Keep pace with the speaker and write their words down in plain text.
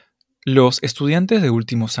Los estudiantes de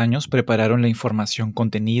últimos años prepararon la información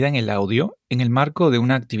contenida en el audio en el marco de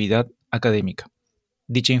una actividad académica.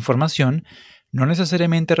 Dicha información no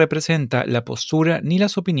necesariamente representa la postura ni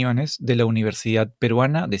las opiniones de la Universidad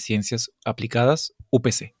Peruana de Ciencias Aplicadas,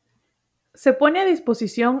 UPC. Se pone a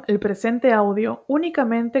disposición el presente audio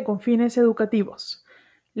únicamente con fines educativos.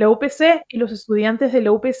 La UPC y los estudiantes de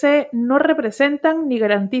la UPC no representan ni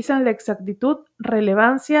garantizan la exactitud,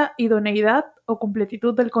 relevancia, idoneidad o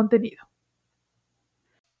completitud del contenido.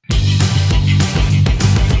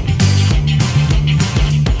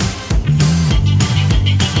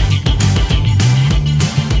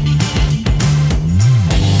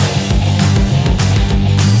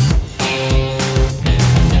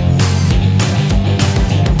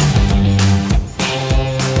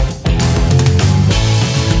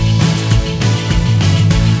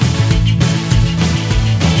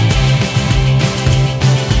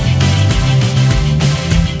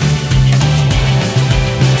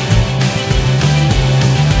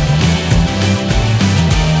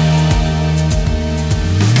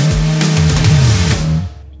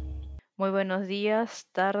 Muy buenos días,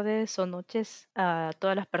 tardes o noches a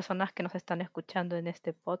todas las personas que nos están escuchando en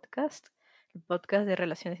este podcast, el podcast de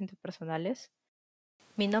Relaciones Interpersonales.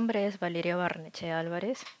 Mi nombre es Valeria Barnechea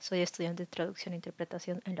Álvarez, soy estudiante de Traducción e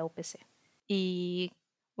Interpretación en la UPC. Y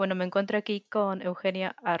bueno, me encuentro aquí con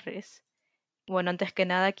Eugenia Arres. Bueno, antes que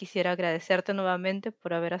nada quisiera agradecerte nuevamente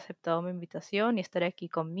por haber aceptado mi invitación y estar aquí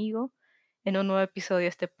conmigo en un nuevo episodio de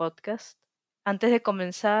este podcast. Antes de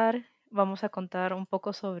comenzar, vamos a contar un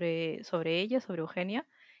poco sobre ella, sobre Eugenia.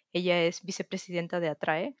 Ella es vicepresidenta de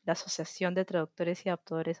ATRAE, la Asociación de Traductores y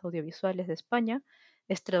Adaptadores Audiovisuales de España.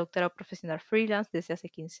 Es traductora profesional freelance desde hace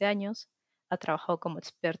 15 años. Ha trabajado como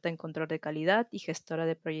experta en control de calidad y gestora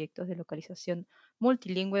de proyectos de localización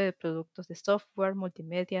multilingüe de productos de software,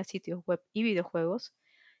 multimedia, sitios web y videojuegos.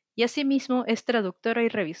 Y asimismo es traductora y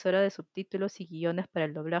revisora de subtítulos y guiones para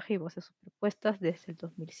el doblaje y voces superpuestas desde el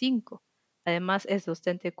 2005. Además es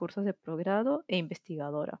docente de cursos de posgrado e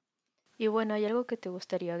investigadora. Y bueno, ¿hay algo que te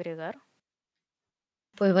gustaría agregar?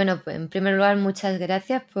 Pues bueno, en primer lugar, muchas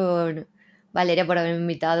gracias Valeria, por haberme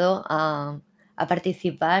invitado a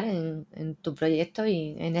participar en tu proyecto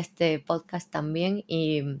y en este podcast también.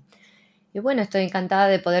 Y bueno, estoy encantada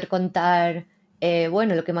de poder contar,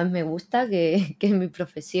 bueno, lo que más me gusta, que es mi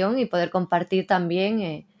profesión, y poder compartir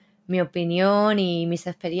también mi opinión y mis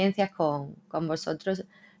experiencias con vosotros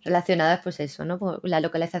relacionadas, pues eso, ¿no? Con la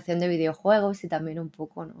localización de videojuegos y también un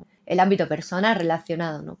poco, ¿no? El ámbito personal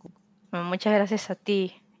relacionado, ¿no? Bueno, muchas gracias a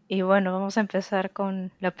ti. Y bueno, vamos a empezar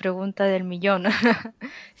con la pregunta del millón.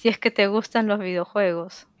 Si es que te gustan los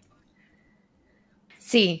videojuegos.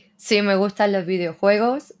 Sí, me gustan los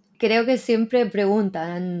videojuegos. Creo que siempre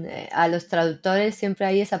preguntan a los traductores, siempre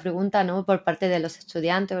hay esa pregunta, ¿no? Por parte de los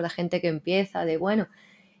estudiantes o la gente que empieza, de bueno,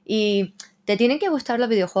 y te tienen que gustar los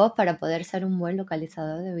videojuegos para poder ser un buen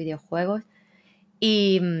localizador de videojuegos.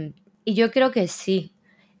 Y, y yo creo que sí.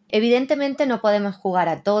 Evidentemente no podemos jugar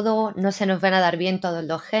a todo, no se nos van a dar bien todos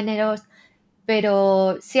los géneros,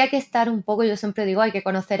 pero sí hay que estar un poco, yo siempre digo, hay que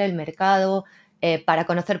conocer el mercado, para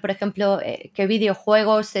conocer, por ejemplo, qué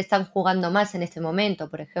videojuegos se están jugando más en este momento.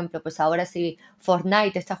 Por ejemplo, pues ahora si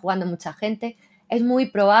Fortnite está jugando mucha gente, es muy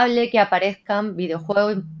probable que aparezcan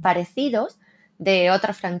videojuegos parecidos de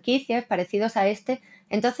otras franquicias, parecidos a este.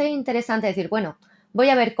 Entonces es interesante decir, bueno, voy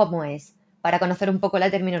a ver cómo es, para conocer un poco la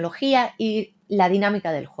terminología y la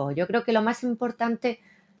dinámica del juego. Yo creo que lo más importante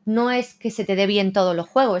no es que se te dé bien todos los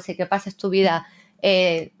juegos y que pases tu vida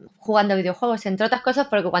jugando videojuegos, entre otras cosas,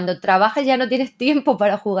 porque cuando trabajas ya no tienes tiempo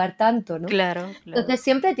para jugar tanto, ¿no? Claro. Entonces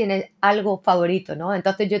siempre tienes algo favorito, ¿no?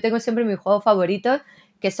 Entonces yo tengo siempre mis juegos favoritos,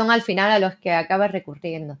 que son al final a los que acabas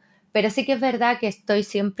recurriendo. Pero sí que es verdad que estoy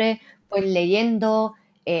siempre pues leyendo,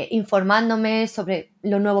 informándome sobre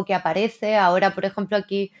lo nuevo que aparece. Ahora, por ejemplo,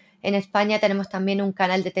 aquí en España tenemos también un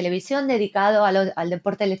canal de televisión dedicado al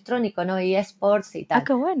deporte electrónico, ¿no? Y eSports y tal.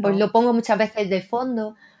 Qué bueno. Pues lo pongo muchas veces de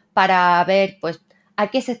fondo para ver, pues, a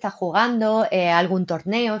qué se está jugando, algún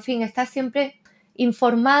torneo, en fin, estar siempre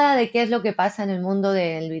informada de qué es lo que pasa en el mundo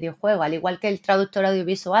del videojuego. Al igual que el traductor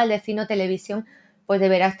audiovisual de cine o televisión, pues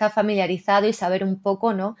deberá estar familiarizado y saber un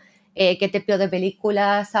poco, ¿no? Qué tipo de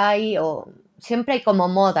películas hay, o siempre hay como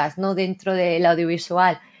modas, ¿no? Dentro del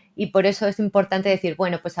audiovisual. Y por eso es importante decir,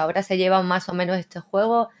 bueno, pues ahora se lleva más o menos este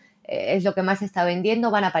juego, es lo que más se está vendiendo,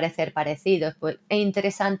 van a parecer parecidos. Pues es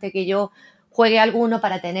interesante que yo juegue alguno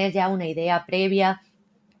para tener ya una idea previa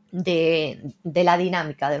de la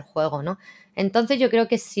dinámica del juego, ¿no? Entonces yo creo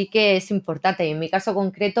que sí que es importante, y en mi caso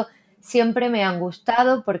concreto siempre me han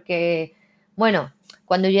gustado porque, bueno,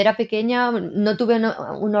 cuando yo era pequeña no tuve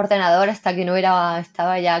un ordenador hasta que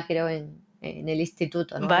estaba ya creo en el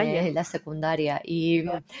instituto, ¿no? Vaya. En la secundaria. Y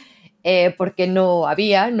porque no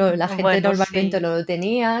había, la gente Bueno, normalmente sí, no lo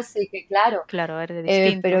tenía, así que claro, claro, era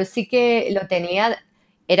distinto. pero sí que lo tenía,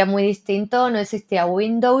 era muy distinto, no existía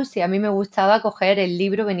Windows y a mí me gustaba coger el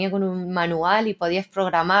libro, venía con un manual y podías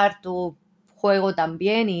programar tu juego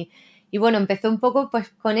también y bueno, empecé un poco pues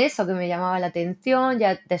con eso que me llamaba la atención,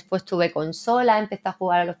 ya después tuve consola, empecé a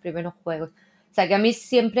jugar a los primeros juegos. O sea que a mí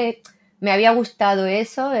siempre me había gustado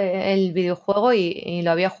eso, el videojuego y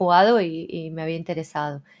lo había jugado y me había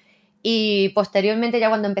interesado. Y posteriormente ya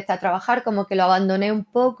cuando empecé a trabajar como que lo abandoné un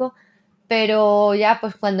poco, pero ya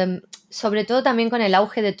pues sobre todo también con el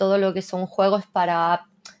auge de todo lo que son juegos para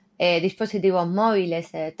dispositivos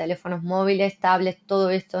móviles, teléfonos móviles, tablets, todo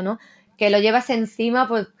esto, ¿no? Que lo llevas encima,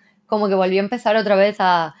 pues como que volví a empezar otra vez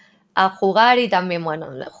a jugar y también, bueno,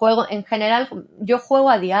 juego en general, yo juego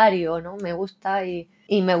a diario, ¿no? Me gusta y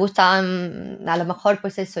me gusta, a lo mejor,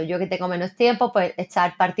 pues eso, yo que tengo menos tiempo, pues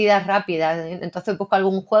echar partidas rápidas. Entonces busco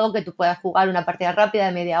algún juego que tú puedas jugar una partida rápida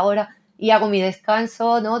de media hora y hago mi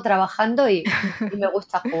descanso, ¿no? Trabajando y me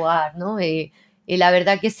gusta jugar, ¿no? Y la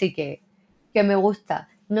verdad que sí que me gusta.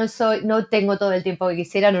 No tengo todo el tiempo que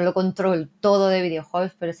quisiera, no lo controlo todo de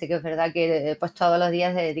videojuegos, pero sí que es verdad que pues todos los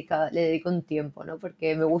días le dedico un tiempo, ¿no?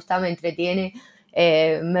 Porque me gusta, me entretiene,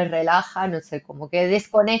 me relaja, no sé, como que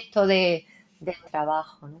desconecto del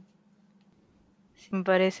trabajo, ¿no? Me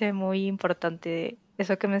parece muy importante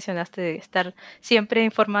eso que mencionaste de estar siempre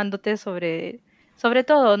informándote sobre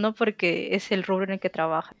todo, ¿no? Porque es el rubro en el que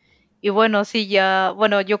trabajas. Y bueno, sí, ya,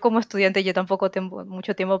 bueno, yo como estudiante yo tampoco tengo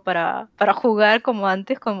mucho tiempo para jugar como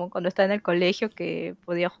antes, como cuando estaba en el colegio, que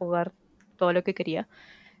podía jugar todo lo que quería.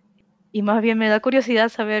 Y más bien me da curiosidad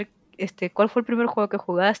saber, ¿cuál fue el primer juego que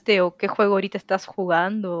jugaste o qué juego ahorita estás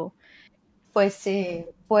jugando? Pues sí,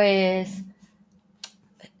 pues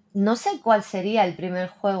no sé cuál sería el primer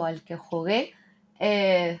juego al que jugué.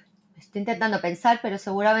 Estoy intentando pensar, pero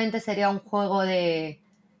seguramente sería un juego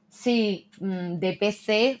sí, de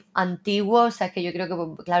PC antiguo. O sea, que yo creo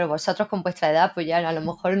que, claro, vosotros con vuestra edad, pues ya a lo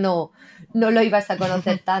mejor no lo ibas a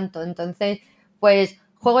conocer tanto. Entonces, pues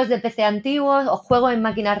juegos de PC antiguos o juegos en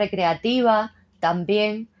máquinas recreativas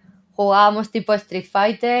también. Jugábamos tipo Street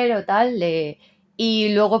Fighter o tal.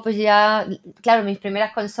 Y luego pues ya, claro, mis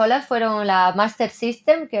primeras consolas fueron la Master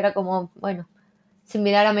System, que era como, bueno,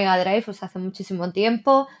 similar a Mega Drive, pues hace muchísimo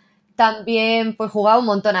tiempo. También pues jugaba un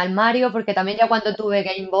montón al Mario, porque también ya cuando tuve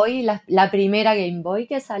Game Boy, la primera Game Boy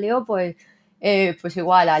que salió, pues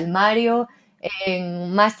igual al Mario.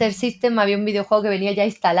 En Master System había un videojuego que venía ya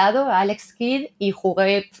instalado, Alex Kidd, y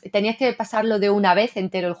jugué, tenías que pasarlo de una vez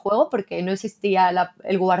entero el juego, porque no existía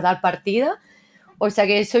el guardar partida. O sea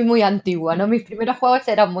que soy muy antigua, ¿no? Mis primeros juegos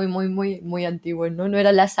eran muy, muy, muy, muy antiguos, ¿no? No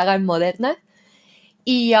eran las sagas modernas.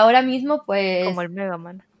 Y ahora mismo, Como pues, el Mega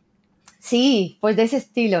Man. sí, pues de ese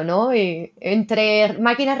estilo, ¿no? Entre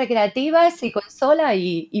máquinas recreativas y consola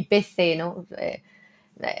y PC, ¿no?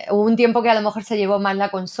 Hubo un tiempo que a lo mejor se llevó más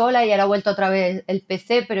la consola y ahora ha vuelto otra vez el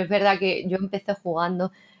PC, pero es verdad que yo empecé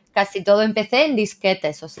jugando, casi todo empecé en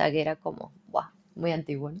disquetes, o sea que era como, ¡buah! Muy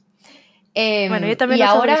antiguo, ¿no? Bueno, yo también Y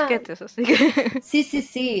uso ahora, disquetes, así que sí, sí,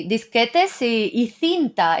 sí, disquetes y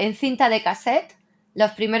cinta, en cinta de cassette.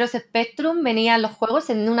 Los primeros Spectrum venían los juegos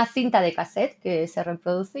en una cinta de cassette que se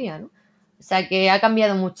reproducía, ¿no? O sea que ha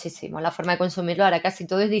cambiado muchísimo la forma de consumirlo. Ahora casi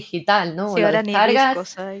todo es digital, ¿no? O sí, lo ahora ni descargas,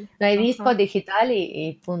 discos hay. no hay discos, Ajá. digital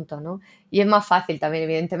y punto, ¿no? Y es más fácil también,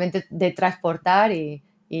 evidentemente, de transportar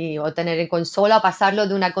o tener en consola, pasarlo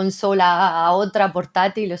de una consola a otra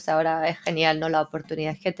portátil. O sea, ahora es genial, ¿no? Las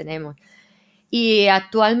oportunidades que tenemos. Y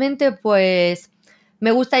actualmente, pues,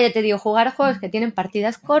 me gusta, ya te digo, jugar a juegos que tienen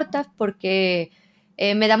partidas cortas porque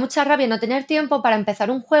me da mucha rabia no tener tiempo para empezar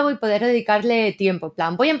un juego y poder dedicarle tiempo. En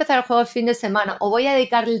plan, voy a empezar el juego el fin de semana o voy a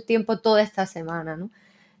dedicarle el tiempo toda esta semana, ¿no?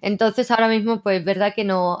 Entonces ahora mismo, pues, verdad que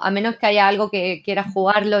no, a menos que haya algo que quiera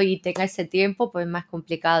jugarlo y tenga ese tiempo, pues es más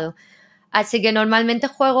complicado. Así que normalmente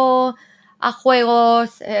juego a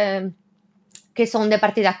juegos que son de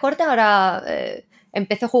partidas cortas. Ahora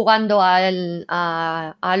empecé jugando a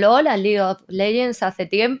LOL, a League of Legends hace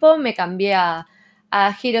tiempo, me cambié a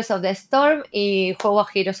Heroes of the Storm y juego a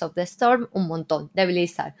Heroes of the Storm un montón, de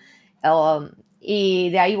Blizzard. Um, y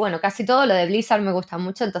de ahí, bueno, casi todo lo de Blizzard me gusta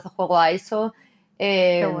mucho, entonces juego a eso.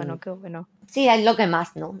 Qué Eh, bueno, qué bueno. sí, es lo que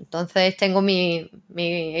más, ¿no? Entonces tengo mi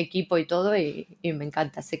equipo y todo y me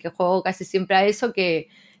encanta. Así que juego casi siempre a eso, que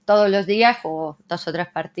todos los días juego 2 o 3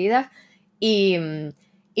 partidas. Y,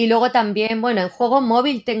 y luego también, bueno, en juego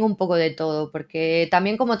móvil tengo un poco de todo, porque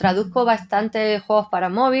también como traduzco bastante juegos para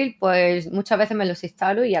móvil, pues muchas veces me los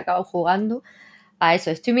instalo y acabo jugando. a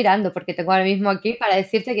eso. Estoy mirando porque tengo ahora mismo aquí para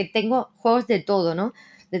decirte que tengo juegos de todo, ¿no?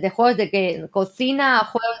 Desde juegos de que cocina a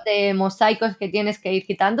juegos de mosaicos que tienes que ir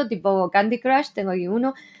quitando, tipo Candy Crush, tengo aquí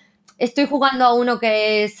uno. Estoy jugando a uno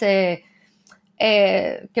que es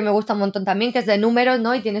que me gusta un montón también, que es de números,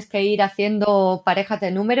 ¿no? Y tienes que ir haciendo parejas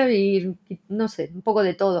de números y no sé, un poco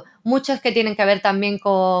de todo. Muchos que tienen que ver también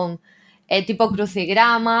con tipo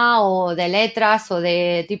crucigrama o de letras o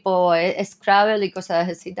de tipo Scrabble y cosas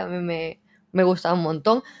así, también me gusta un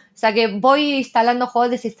montón. O sea que voy instalando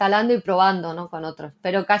juegos, desinstalando y probando, ¿no? Con otros,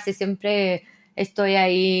 pero casi siempre estoy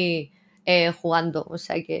ahí jugando, o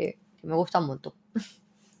sea que me gusta un montón.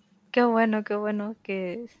 Qué bueno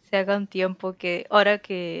que se haga un tiempo que ahora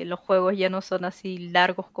que los juegos ya no son así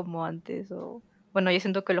largos como antes o bueno, yo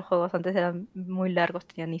siento que los juegos antes eran muy largos,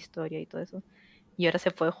 tenían historia y todo eso. Y ahora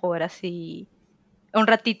se puede jugar así un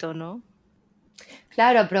ratito, ¿no?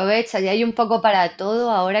 Claro, aprovecha y hay un poco para todo.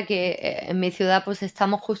 Ahora que en mi ciudad pues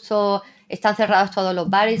están cerrados todos los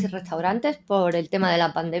bares y restaurantes por el tema de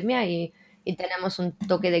la pandemia y tenemos un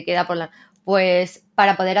toque de queda Pues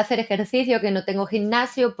para poder hacer ejercicio, que no tengo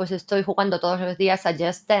gimnasio, pues estoy jugando todos los días a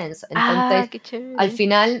Just Dance. Ah, Entonces, qué al chévere.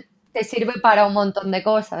 final te sirve para un montón de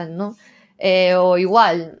cosas, ¿no? O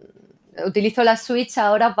igual, utilizo la Switch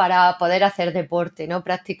ahora para poder hacer deporte, ¿no?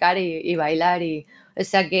 Practicar y bailar o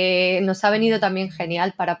sea que nos ha venido también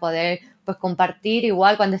genial para poder pues compartir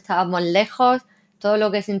igual cuando estábamos lejos, todo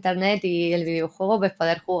lo que es internet y el videojuego, pues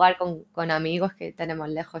poder jugar con amigos que tenemos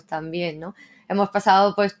lejos también, ¿no? Hemos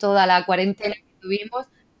pasado pues toda la cuarentena que tuvimos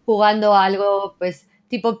jugando a algo pues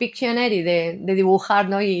tipo Pictionary de dibujar,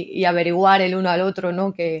 ¿no? Y averiguar el uno al otro,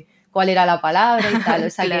 ¿no? Cuál era la palabra y tal. O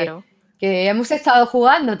sea Claro. que hemos estado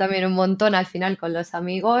jugando también un montón al final con los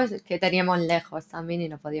amigos que teníamos lejos también y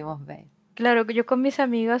no podíamos ver. Claro, que yo con mis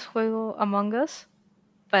amigas juego Among Us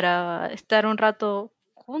para estar un rato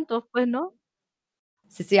juntos, pues, ¿no?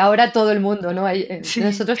 Sí, sí, ahora todo el mundo, ¿no? Sí.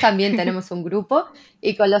 Nosotros también tenemos un grupo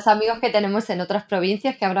y con los amigos que tenemos en otras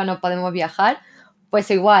provincias que ahora no podemos viajar, pues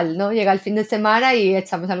igual, ¿no? Llega el fin de semana y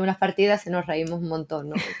echamos algunas partidas y nos reímos un montón,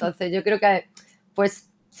 ¿no? Entonces yo creo que pues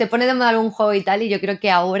se pone de moda algún juego y tal y yo creo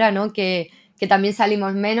que ahora, ¿no? Que también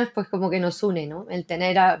salimos menos, pues como que nos une, ¿no? El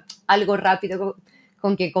tener algo rápido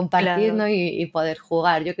con que compartir, Claro, ¿no? Y poder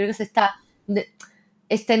jugar. Yo creo que se está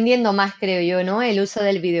extendiendo más, creo yo, ¿no? El uso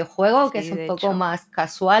del videojuego, que es sí, un de poco hecho. más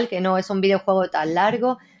casual, que no es un videojuego tan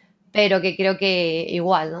largo, pero que creo que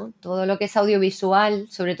igual, ¿no? Todo lo que es audiovisual,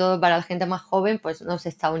 sobre todo para la gente más joven, pues nos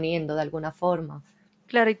está uniendo de alguna forma.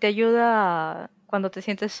 Claro, y te ayuda cuando te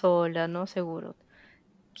sientes sola, ¿no? Seguro.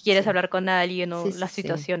 Quieres Sí, hablar con alguien o sí, sí, las sí.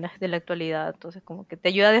 situaciones de la actualidad, entonces como que te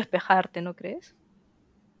ayuda a despejarte, ¿no crees?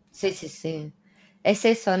 Sí, sí, sí. Es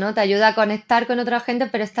eso, ¿no? Te ayuda a conectar con otra gente,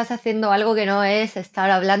 pero estás haciendo algo que no es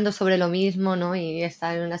estar hablando sobre lo mismo, ¿no? Y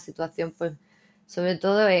estar en una situación, pues, sobre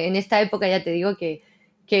todo en esta época, ya te digo que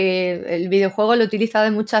el videojuego lo he utilizado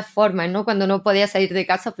de muchas formas, ¿no? Cuando no podía salir de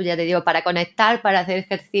casa, pues ya te digo, para conectar, para hacer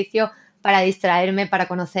ejercicio, para distraerme, para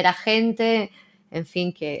conocer a gente, en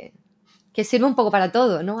fin, que sirve un poco para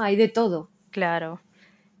todo, ¿no? Hay de todo. Claro.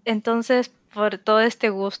 Entonces, por todo este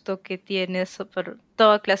gusto que tienes por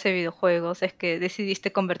toda clase de videojuegos, es que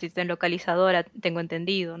decidiste convertirte en localizadora, tengo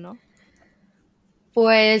entendido, ¿no?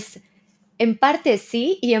 Pues en parte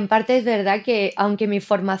sí, y en parte es verdad que aunque mi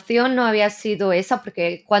formación no había sido esa,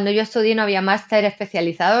 porque cuando yo estudié no había máster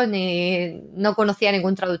especializado, ni no conocía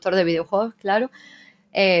ningún traductor de videojuegos, claro,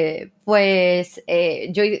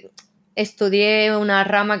 yo estudié una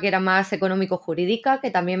rama que era más económico-jurídica,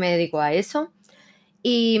 que también me dedico a eso,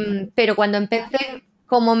 pero cuando empecé,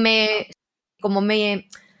 como me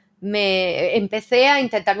empecé a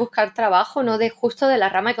intentar buscar trabajo, no de justo de la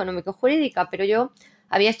rama económico-jurídica, pero yo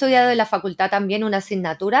había estudiado en la facultad también una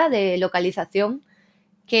asignatura de localización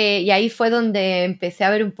y ahí fue donde empecé a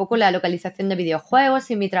ver un poco la localización de videojuegos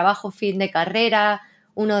y mi trabajo fin de carrera,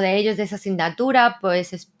 uno de ellos de esa asignatura,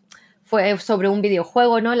 pues fue sobre un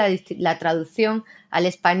videojuego, ¿no? La traducción al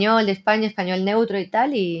español de España, español neutro y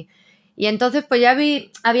tal, y entonces pues ya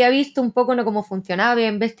había visto un poco, ¿no? Cómo funcionaba, había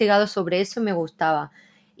investigado sobre eso y me gustaba.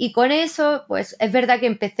 Y con eso, pues es verdad que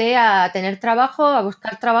empecé a tener trabajo, a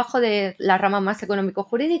buscar trabajo de la rama más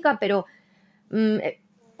económico-jurídica, pero mm,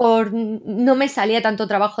 no me salía tanto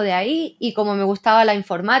trabajo de ahí y como me gustaba la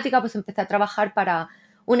informática, pues empecé a trabajar para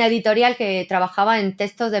una editorial que trabajaba en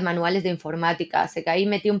textos de manuales de informática. Así que ahí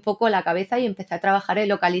metí un poco la cabeza y empecé a trabajar en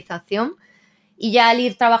localización y ya al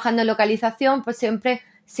ir trabajando en localización, pues siempre,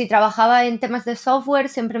 si trabajaba en temas de software,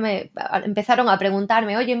 siempre me empezaron a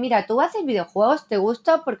preguntarme, oye, mira, ¿tú haces videojuegos? ¿Te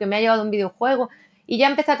gusta? Porque me ha llegado un videojuego. Y ya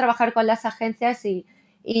empecé a trabajar con las agencias y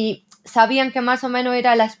sabían que más o menos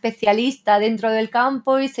era la especialista dentro del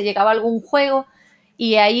campo y se llegaba algún juego.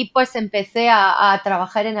 y ahí pues empecé a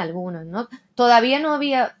trabajar en algunos, ¿no? Todavía no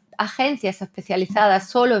había agencias especializadas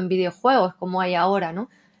solo en videojuegos como hay ahora, ¿no?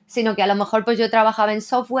 Sino que a lo mejor pues yo trabajaba en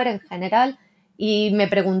software en general y me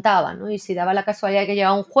preguntaban, ¿no? Y si daba la casualidad que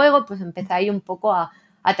llevaba un juego, pues empecé ahí un poco a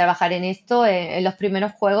trabajar en esto en los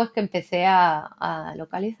primeros juegos que empecé a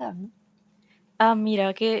localizar, ¿no? Ah,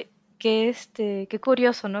 mira, qué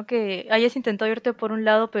curioso, ¿no? Que hayas intentado irte por un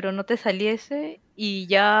lado, pero no te saliese y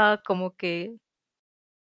ya como que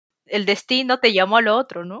el destino te llamó a lo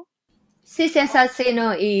otro, ¿no? Sí, sí, es así,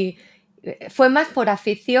 ¿no? Y fue más por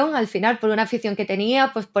afición, al final, por una afición que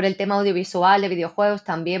tenía, pues por el tema audiovisual, de videojuegos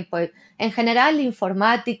también, pues en general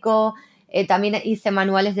informático, también hice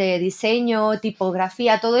manuales de diseño,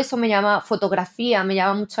 tipografía, todo eso fotografía, me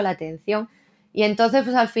llama mucho la atención. Y entonces,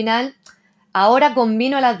 pues al final, ahora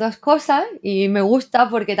combino las dos cosas y me gusta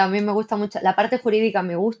porque también me gusta mucho, la parte jurídica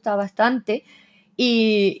me gusta bastante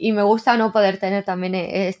y me gusta no poder tener también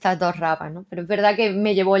estas dos ramas, ¿no? Pero es verdad que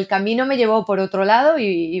el camino me llevó por otro lado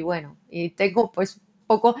y bueno, y tengo pues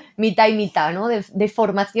poco mitad y mitad, ¿no? De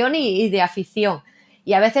formación y de afición.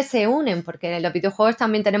 Y a veces se unen, porque en los videojuegos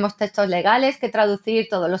también tenemos textos legales que traducir,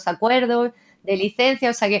 todos los acuerdos de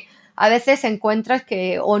licencia, o sea que a veces encuentras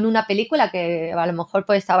que, o en una película que a lo mejor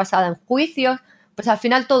pues está basada en juicios, pues al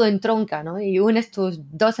final todo entronca, ¿no? Y unes tus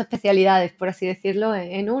dos especialidades, por así decirlo,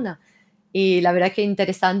 en una. Y la verdad que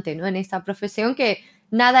interesante, ¿no? En esta profesión que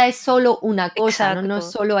nada es solo una cosa, ¿no?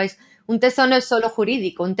 Exacto. Un texto no es solo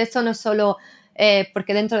jurídico, un texto no es solo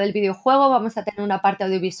porque dentro del videojuego vamos a tener una parte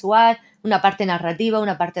audiovisual, una parte narrativa,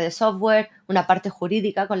 una parte de software, una parte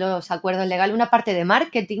jurídica con los acuerdos legales, una parte de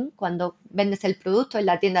marketing cuando vendes el producto en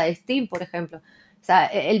la tienda de Steam, por ejemplo. O sea,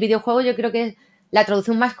 el videojuego yo creo que es la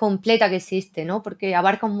traducción más completa que existe, ¿no? Porque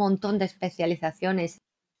abarca un montón de especializaciones.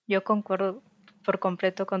 Yo concuerdo por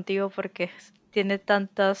completo contigo porque tiene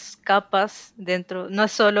tantas capas dentro. No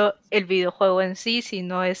es solo el videojuego en sí,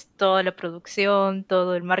 sino es toda la producción,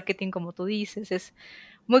 todo el marketing, como tú dices. Es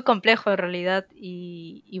muy complejo en realidad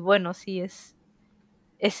y bueno, sí,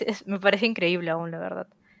 me parece increíble aún, la verdad.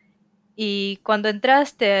 Y cuando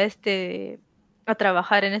entraste a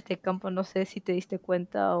trabajar en este campo, no sé si te diste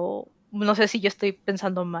cuenta o no sé si yo estoy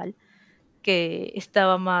pensando mal, que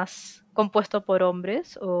estaba más compuesto por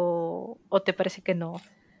hombres o te parece que no.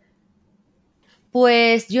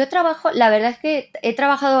 Pues yo la verdad es que he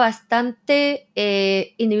trabajado bastante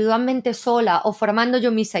individualmente sola o formando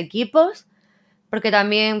yo mis equipos, porque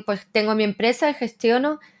también pues tengo mi empresa y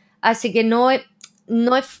gestiono, así que no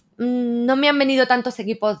me han venido tantos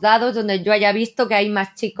equipos dados donde yo haya visto que hay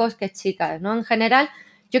más chicos que chicas, ¿no? En general,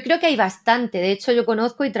 yo creo que hay bastante, de hecho yo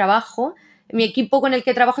conozco y trabajo, mi equipo con el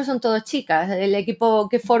que trabajo son todos chicas, el equipo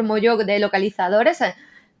que formo yo de localizadores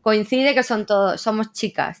coincide que somos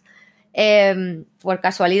chicas. Por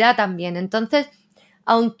casualidad también. Entonces,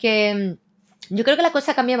 aunque yo creo que la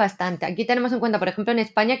cosa cambia bastante. Aquí tenemos en cuenta, por ejemplo, en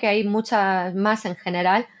España que hay muchas más en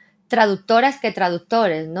general traductoras que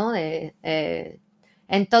traductores, ¿no?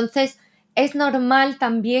 Entonces, es normal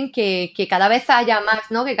también que cada vez haya más,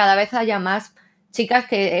 ¿no? Que cada vez haya más chicas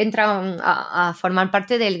que entran a formar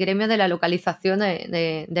parte del gremio de la localización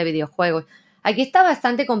de videojuegos. Aquí está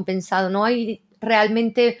bastante compensado, no hay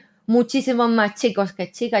realmente muchísimos más chicos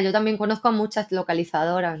que chicas. Yo también conozco a muchas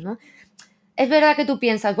localizadoras, ¿no? Es verdad que tú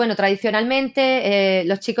piensas, bueno, tradicionalmente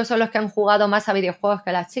los chicos son los que han jugado más a videojuegos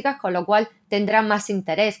que las chicas, con lo cual tendrán más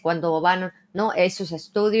interés cuando van, ¿no? En sus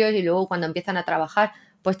estudios y luego cuando empiezan a trabajar,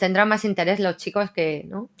 pues tendrán más interés los chicos que,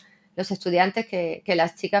 ¿no? Los estudiantes que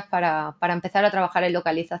las chicas para empezar a trabajar en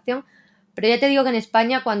localización. Pero ya te digo que en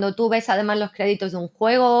España, cuando tú ves además los créditos de un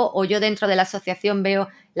juego, o yo dentro de la asociación veo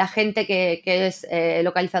la gente que es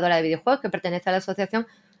localizadora de videojuegos, que pertenece a la asociación,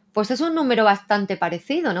 pues es un número bastante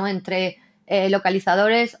parecido, ¿no? Entre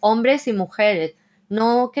localizadores hombres y mujeres.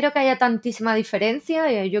 No creo que haya tantísima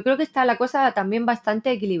diferencia. Yo creo que está la cosa también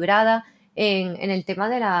bastante equilibrada en el tema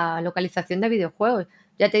de la localización de videojuegos.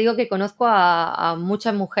 Ya te digo que conozco a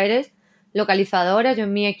muchas mujeres localizadoras. Yo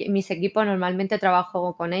en mis equipos normalmente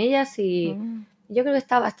trabajo con ellas y Mm, yo creo que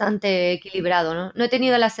está bastante equilibrado, ¿no? No he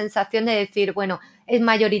tenido la sensación de decir, bueno, es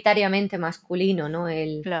mayoritariamente masculino, ¿no?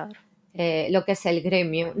 claro. Lo que es el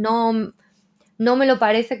gremio. No, no me lo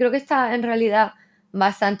parece, creo que está en realidad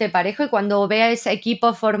bastante parejo y cuando veas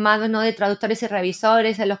equipos formados, ¿no? De traductores y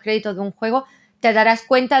revisores en los créditos de un juego, te darás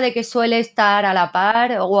cuenta de que suele estar a la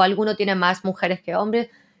par o alguno tiene más mujeres que hombres.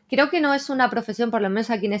 Creo que no es una profesión, por lo menos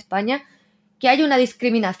aquí en España, que haya una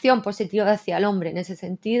discriminación positiva hacia el hombre en ese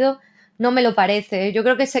sentido. No me lo parece. Yo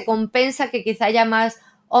creo que se compensa que quizá haya más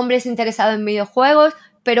hombres interesados en videojuegos,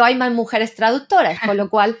 pero hay más mujeres traductoras, con lo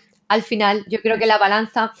cual al final yo creo que la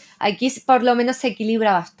balanza aquí por lo menos se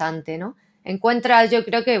equilibra bastante, ¿no? encuentras, yo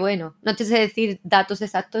creo que, bueno, no te sé decir datos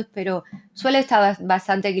exactos, pero suele estar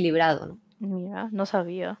bastante equilibrado, ¿no? Mira, no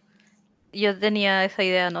sabía. Yo tenía esa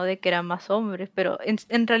idea, ¿no? De que eran más hombres, pero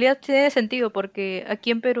en realidad tiene sentido porque aquí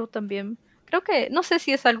en Perú también, creo que, no sé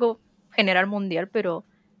si es algo general mundial, pero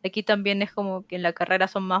aquí también es como que en la carrera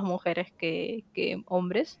son más mujeres que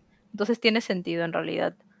hombres. Entonces tiene sentido en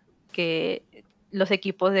realidad que los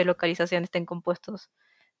equipos de localización estén compuestos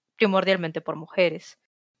primordialmente por mujeres.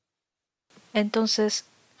 Entonces,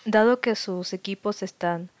 dado que sus equipos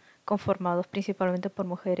están conformados principalmente por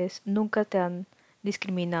mujeres, ¿nunca te han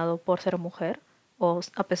discriminado por ser mujer? ¿O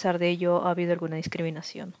a pesar de ello ha habido alguna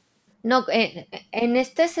discriminación? No, en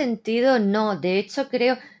este sentido no. De hecho,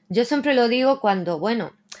 creo, yo siempre lo digo cuando,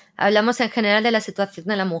 bueno, hablamos en general de la situación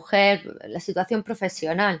de la mujer, la situación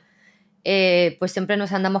profesional. Pues siempre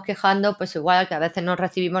nos andamos quejando, pues igual que a veces no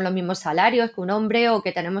recibimos los mismos salarios que un hombre o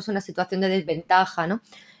que tenemos una situación de desventaja, ¿no?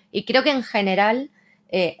 Y creo que en general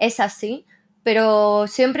es así, pero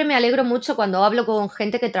siempre me alegro mucho cuando hablo con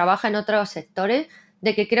gente que trabaja en otros sectores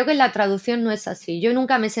de que creo que en la traducción no es así. Yo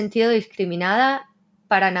nunca me he sentido discriminada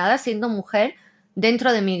para nada siendo mujer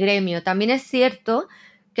dentro de mi gremio. También es cierto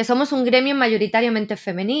que somos un gremio mayoritariamente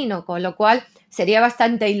femenino, con lo cual sería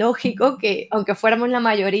bastante ilógico que, aunque fuéramos la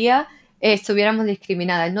mayoría, estuviéramos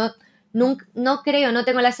discriminadas. No creo, no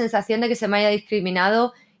tengo la sensación de que se me haya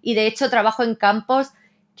discriminado y de hecho trabajo en campos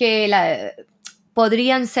que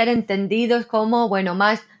podrían ser entendidos como, bueno,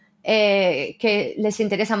 más que les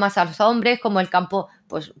interesa más a los hombres, como el campo,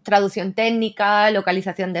 pues, traducción técnica,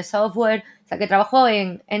 localización de software, o sea, que trabajo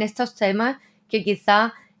en estos temas que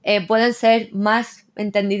quizá pueden ser más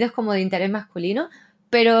entendidos como de interés masculino,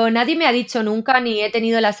 pero nadie me ha dicho nunca ni he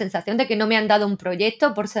tenido la sensación de que no me han dado un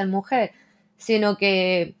proyecto por ser mujer, sino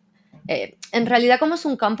que en realidad como es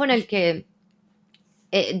un campo en el que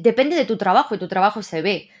depende de tu trabajo y tu trabajo se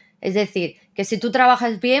ve. Es decir, que si tú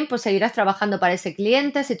trabajas bien, pues seguirás trabajando para ese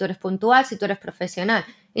cliente, si tú eres puntual, si tú eres profesional,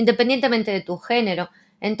 independientemente de tu género.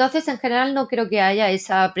 Entonces, en general, no creo que haya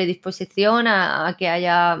esa predisposición a que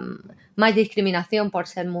haya más discriminación por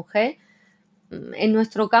ser mujer. En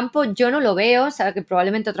nuestro campo yo no lo veo, o sea, que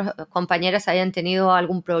probablemente otras compañeras hayan tenido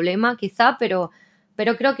algún problema, quizá, pero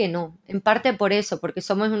creo que no. En parte por eso, porque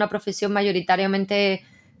somos una profesión mayoritariamente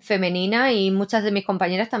femenina y muchas de mis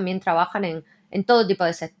compañeras también trabajan en todo tipo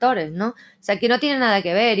de sectores, ¿no? O sea, que no tiene nada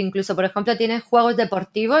que ver. Incluso, por ejemplo, tienes juegos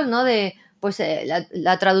deportivos, ¿no? De, pues,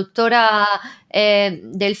 la traductora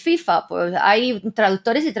del FIFA, pues hay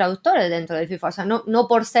traductores y traductores dentro del FIFA. O sea, no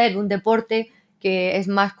por ser un deporte que es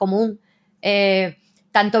más común,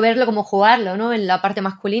 tanto verlo como jugarlo, ¿no? En la parte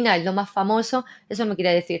masculina es lo más famoso, eso no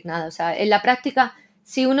quiere decir nada. O sea, en la práctica,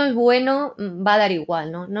 si uno es bueno, va a dar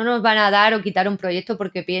igual, ¿no? No nos van a dar o quitar un proyecto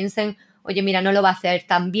porque piensen, oye, mira, no lo va a hacer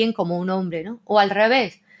tan bien como un hombre, ¿no? O al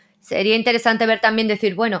revés. Sería interesante ver también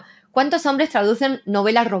decir, bueno, ¿cuántos hombres traducen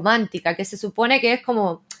novela romántica? Que se supone que es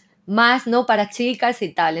como más, ¿no? Para chicas y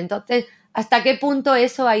tal. Entonces, ¿hasta qué punto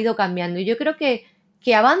eso ha ido cambiando? Y yo creo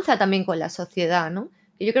que avanza también con la sociedad, ¿no?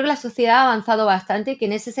 Yo creo que la sociedad ha avanzado bastante y que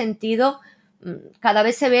en ese sentido cada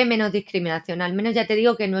vez se ve menos discriminación. Al menos ya te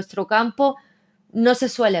digo que en nuestro campo no se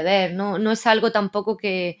suele ver, no es algo tampoco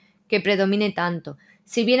que predomine tanto.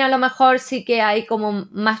 Si bien a lo mejor sí que hay como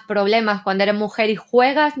más problemas cuando eres mujer y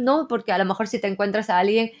juegas, ¿no? Porque a lo mejor si te encuentras a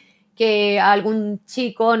alguien algún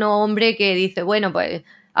chico, no hombre, que dice, bueno, pues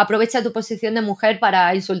aprovecha tu posición de mujer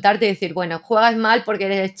para insultarte y decir, bueno, juegas mal porque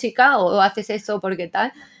eres chica o haces eso porque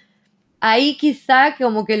tal. Ahí quizá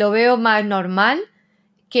como que lo veo más normal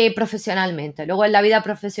que profesionalmente. Luego en la vida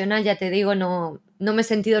profesional, ya te digo, no me he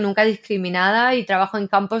sentido nunca discriminada y trabajo en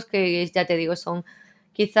campos que, ya te digo, son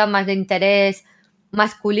quizá más de interés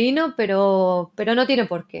masculino, pero no tiene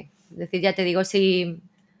por qué. Es decir, ya te digo, sí,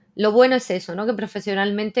 lo bueno es eso, ¿no? Que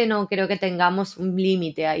profesionalmente no creo que tengamos un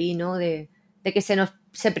límite ahí, ¿no? De que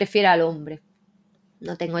se prefiera al hombre.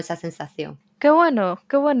 No tengo esa sensación. Qué bueno,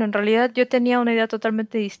 qué bueno. En realidad yo tenía una idea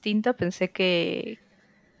totalmente distinta. Pensé que,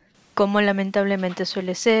 como lamentablemente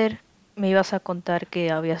suele ser, me ibas a contar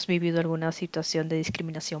que habías vivido alguna situación de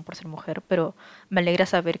discriminación por ser mujer, pero me alegra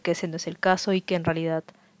saber que ese no es el caso y que en realidad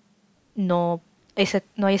no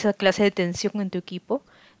hay esa clase de tensión en tu equipo.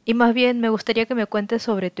 Y más bien me gustaría que me cuentes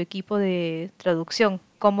sobre tu equipo de traducción.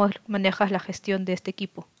 ¿Cómo manejas la gestión de este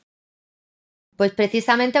equipo? Pues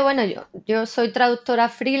precisamente, bueno, yo soy traductora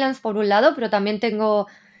freelance por un lado, pero también tengo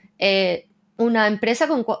una empresa,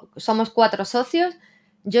 somos 4 socios.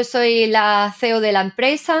 Yo soy la CEO de la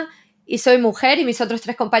empresa y soy mujer y mis otros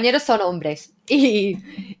 3 compañeros son hombres.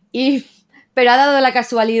 Pero ha dado la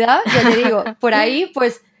casualidad, ya te digo, por ahí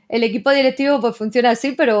pues el equipo directivo pues funciona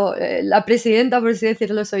así, pero la presidenta, por así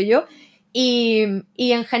decirlo, soy yo. Y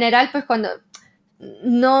en general, pues cuando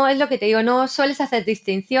no es lo que te digo, no sueles hacer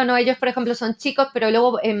distinción, ¿no? Ellos, por ejemplo, son chicos, pero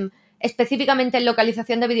luego específicamente en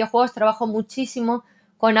localización de videojuegos trabajo muchísimo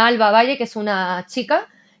con Alba Valle, que es una chica,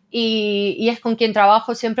 y es con quien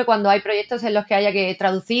trabajo siempre cuando hay proyectos en los que haya que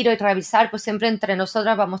traducir o revisar, pues siempre entre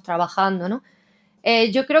nosotras vamos trabajando, ¿no?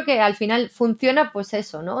 Yo creo que al final funciona pues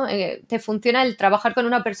eso, ¿no? Te funciona el trabajar con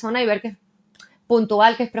una persona y ver que es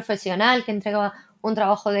puntual, que es profesional, que entrega un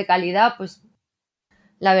trabajo de calidad, pues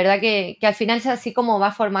la verdad que al final es así como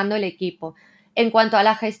va formando el equipo. En cuanto a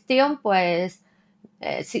la gestión, pues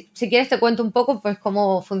si quieres te cuento un poco pues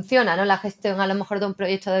cómo funciona, ¿no? La gestión a lo mejor de un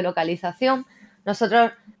proyecto de localización.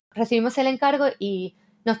 Nosotros recibimos el encargo y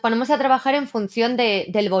nos ponemos a trabajar en función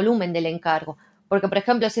del volumen del encargo. Porque, por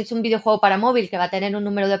ejemplo, si es un videojuego para móvil que va a tener un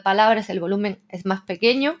número de palabras, el volumen es más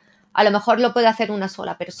pequeño, a lo mejor lo puede hacer una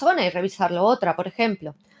sola persona y revisarlo otra, por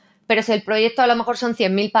ejemplo. Pero si el proyecto a lo mejor son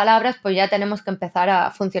 100.000 palabras, pues ya tenemos que empezar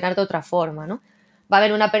a funcionar de otra forma, ¿no? Va a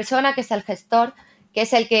haber una persona que es el gestor, que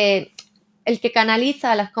es el que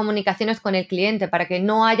canaliza las comunicaciones con el cliente para que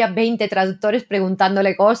no haya 20 traductores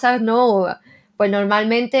preguntándole cosas, ¿no? Pues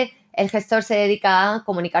normalmente el gestor se dedica a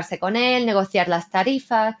comunicarse con él, negociar las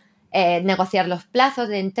tarifas, negociar los plazos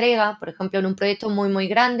de entrega. Por ejemplo, en un proyecto muy, muy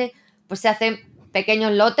grande, pues se hacen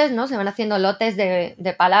pequeños lotes, ¿no? Se van haciendo lotes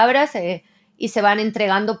de palabras y se van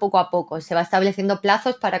entregando poco a poco. Se va estableciendo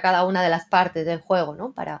plazos para cada una de las partes del juego,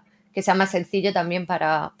 ¿no? Para que sea más sencillo también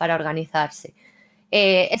para organizarse.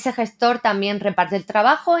 Ese gestor también reparte el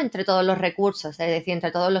trabajo entre todos los recursos, es decir,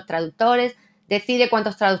 entre todos los traductores, decide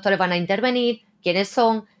cuántos traductores van a intervenir, quiénes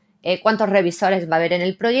son, cuántos revisores va a haber en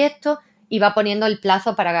el proyecto y va poniendo el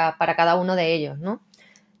plazo para cada uno de ellos, ¿no?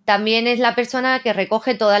 También es la persona que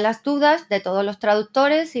recoge todas las dudas de todos los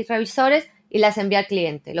traductores y revisores y las envía al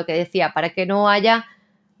cliente, lo que decía, para que no haya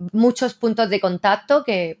muchos puntos de contacto,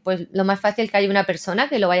 que pues lo más fácil es que haya una persona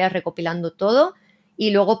que lo vaya recopilando todo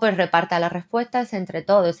y luego pues reparta las respuestas entre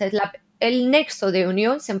todos. Es el nexo de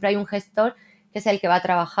unión, siempre hay un gestor que es el que va a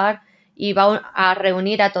trabajar y va a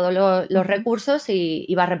reunir a todos los recursos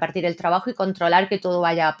y va a repartir el trabajo y controlar que todo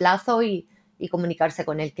vaya a plazo y comunicarse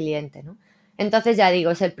con el cliente, ¿no? Entonces ya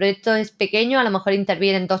digo, si el proyecto es pequeño, a lo mejor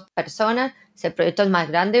intervienen 2 personas. Si el proyecto es más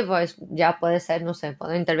grande, pues ya puede ser, no sé,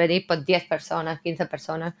 pueden intervenir pues 10 personas, 15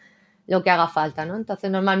 personas, lo que haga falta, ¿no?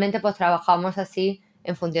 Entonces normalmente pues trabajamos así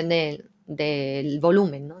en función del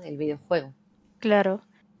volumen, ¿no? Del videojuego. Claro.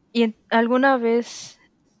 ¿Y alguna vez,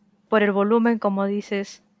 por el volumen, como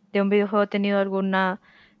dices, de un videojuego, tenido alguna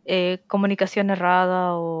comunicación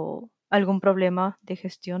errada o algún problema de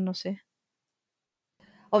gestión, no sé?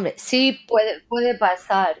 Hombre, sí puede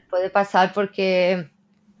pasar porque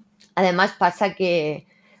además pasa que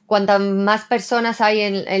cuantas más personas hay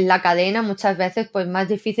en la cadena, muchas veces pues más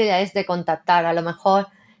difícil es de contactar. A lo mejor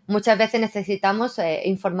muchas veces necesitamos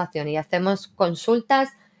información y hacemos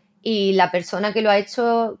consultas y la persona que lo ha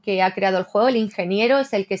hecho, que ha creado el juego, el ingeniero,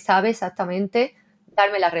 es el que sabe exactamente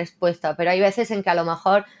darme la respuesta. Pero hay veces en que a lo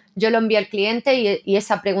mejor yo lo envío al cliente y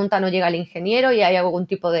esa pregunta no llega al ingeniero y hay algún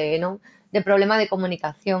tipo de problema de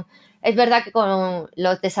comunicación. Es verdad que con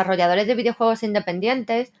los desarrolladores de videojuegos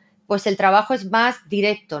independientes, pues el trabajo es más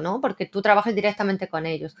directo, ¿no? Porque tú trabajas directamente con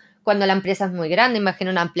ellos. Cuando la empresa es muy grande,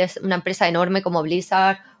 imagino una empresa enorme como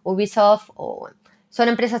Blizzard, Ubisoft, son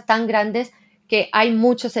empresas tan grandes que hay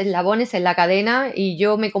muchos eslabones en la cadena y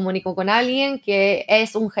yo me comunico con alguien que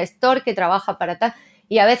es un gestor que trabaja para tal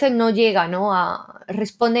y a veces no llega, ¿no?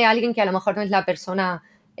 Responde a alguien que a lo mejor no es la persona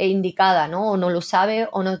indicada, ¿no? O no lo sabe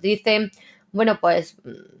o nos dice, bueno, pues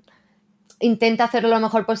intenta hacerlo lo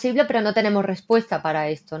mejor posible, pero no tenemos respuesta para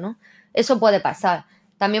esto, ¿no? Eso puede pasar.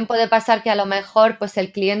 También puede pasar que a lo mejor pues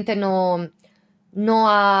el cliente no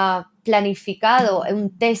ha planificado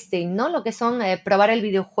un testing, ¿no? Lo que son probar el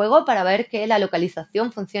videojuego para ver que la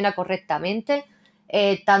localización funciona correctamente,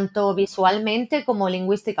 tanto visualmente como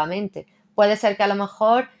lingüísticamente. Puede ser que a lo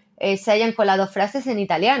mejor se hayan colado frases en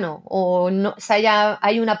italiano o no,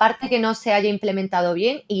 hay una parte que no se haya implementado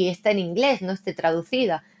bien y está en inglés, no esté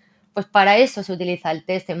traducida. Pues para eso se utiliza el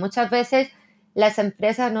testing. Muchas veces las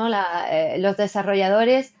empresas, ¿no? Los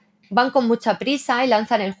desarrolladores van con mucha prisa y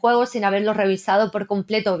lanzan el juego sin haberlo revisado por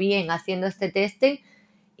completo bien haciendo este testing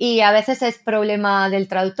y a veces es problema del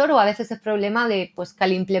traductor o a veces es problema de pues que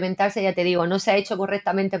al implementarse, ya te digo, no se ha hecho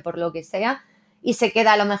correctamente por lo que sea y se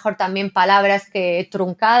queda a lo mejor también palabras que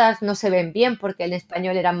truncadas, no se ven bien porque en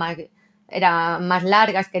español eran más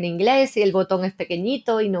largas que en inglés y el botón es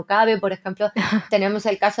pequeñito y no cabe. Por ejemplo, tenemos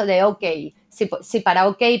el caso de OK. Si para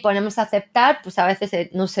OK ponemos aceptar, pues a veces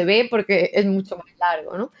no se ve porque es mucho más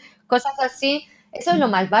largo, ¿no? Cosas así, eso es lo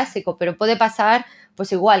más básico, pero puede pasar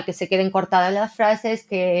pues igual, que se queden cortadas las frases,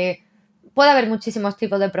 que puede haber muchísimos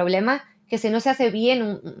tipos de problemas que si no se hace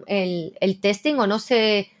bien el testing o no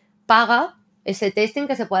se paga ese testing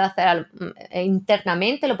que se puede hacer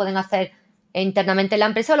internamente, lo pueden hacer internamente en la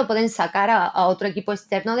empresa o lo pueden sacar a otro equipo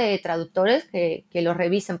externo de traductores que lo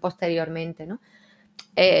revisen posteriormente, ¿no?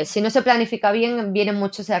 Si no se planifica bien, vienen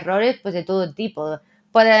muchos errores pues de todo tipo.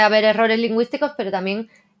 Puede haber errores lingüísticos, pero también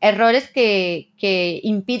errores que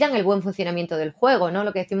impidan el buen funcionamiento del juego, ¿no?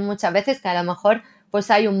 Lo que decimos muchas veces, que a lo mejor pues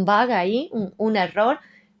hay un bug ahí, un error,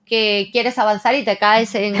 que quieres avanzar y te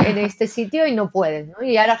caes en este sitio y no puedes, ¿no?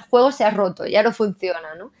 Y ahora el juego se ha roto, ya no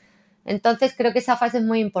funciona, ¿no? Entonces creo que esa fase es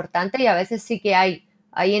muy importante y a veces sí que ahí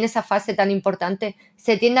en esa fase tan importante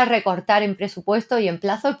se tiende a recortar en presupuesto y en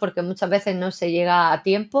plazos porque muchas veces no se llega a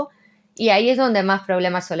tiempo y ahí es donde más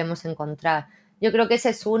problemas solemos encontrar. Yo creo que ese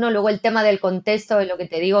es uno. Luego el tema del contexto es lo que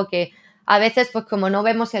te digo, que a veces pues como no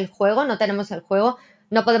vemos el juego, no tenemos el juego,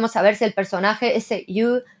 no podemos saber si el personaje, ese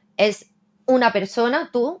you, es una persona,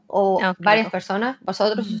 tú, o varias personas,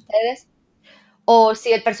 vosotros, ustedes, o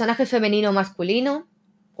si el personaje es femenino o masculino,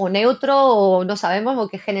 o neutro, o no sabemos, o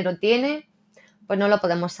qué género tiene, pues no lo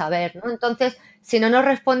podemos saber, ¿no? Entonces, si no nos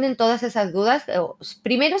responden todas esas dudas,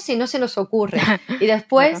 primero si no se nos ocurre, y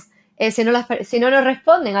después, si no nos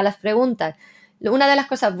responden a las preguntas. Una de las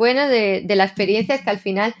cosas buenas de la experiencia es que al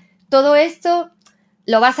final todo esto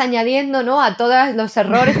lo vas añadiendo, ¿no?, a todos los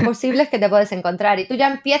errores posibles que te puedes encontrar y tú ya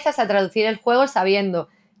empiezas a traducir el juego sabiendo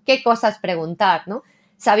qué cosas preguntar, ¿no?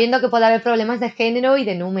 Sabiendo que puede haber problemas de género y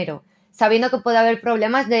de número, sabiendo que puede haber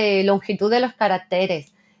problemas de longitud de los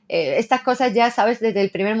caracteres. Estas cosas ya sabes desde el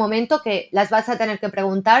primer momento que las vas a tener que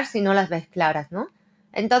preguntar si no las ves claras, ¿no?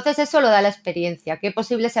 Entonces eso lo da la experiencia, qué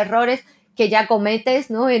posibles errores que ya cometes,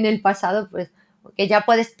 ¿no?, en el pasado, pues que ya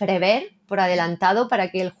puedes prever por adelantado para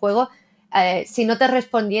que el juego, si no te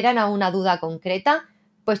respondieran a una duda concreta,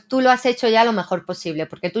 pues tú lo has hecho ya lo mejor posible,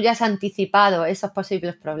 porque tú ya has anticipado esos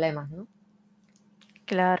posibles problemas, ¿no?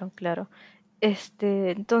 Claro, claro.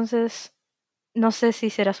 Entonces, no sé si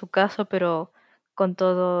será su caso, pero con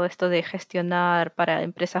todo esto de gestionar para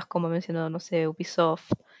empresas como mencionó, no sé,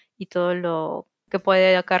 Ubisoft y todo lo que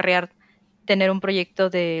puede acarrear tener un proyecto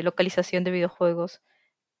de localización de videojuegos,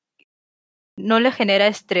 ¿no le genera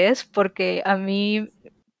estrés? Porque a mí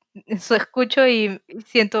eso escucho y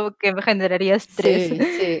siento que me generaría estrés. Sí,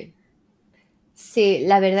 sí. Sí,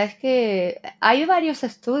 la verdad es que hay varios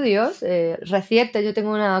estudios recientes. Yo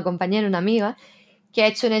tengo una compañera, una amiga, que ha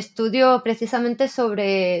hecho un estudio precisamente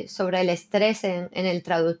sobre el estrés en el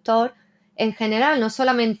traductor, en general, no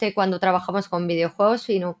solamente cuando trabajamos con videojuegos,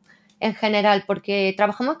 sino en general, porque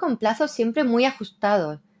trabajamos con plazos siempre muy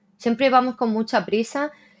ajustados, siempre vamos con mucha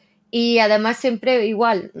prisa y además siempre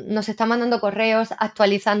igual nos está mandando correos,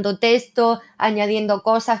 actualizando texto, añadiendo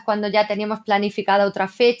cosas cuando ya teníamos planificada otra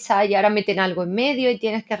fecha y ahora meten algo en medio y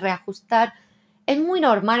tienes que reajustar. Es muy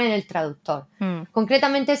normal en el traductor.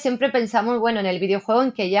 Concretamente siempre pensamos, bueno, en el videojuego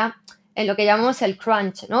en lo que llamamos el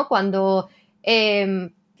crunch, ¿no? Cuando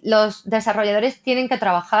los desarrolladores tienen que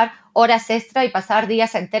trabajar horas extra y pasar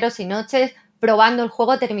días enteros y noches probando el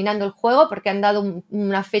juego, terminando el juego porque han dado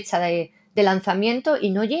una fecha de lanzamiento y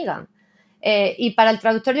no llegan. Y para el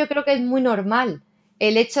traductor yo creo que es muy normal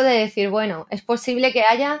el hecho de decir, bueno, es posible que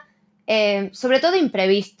haya, sobre todo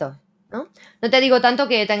imprevistos, ¿no? No te digo tanto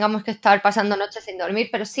que tengamos que estar pasando noches sin dormir,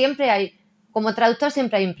 pero siempre hay, como traductor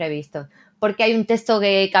siempre hay imprevistos, porque hay un texto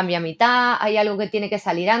que cambia a mitad, hay algo que tiene que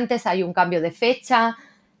salir antes, hay un cambio de fecha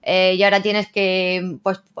y ahora tienes que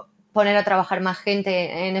pues, poner a trabajar más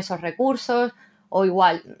gente en esos recursos o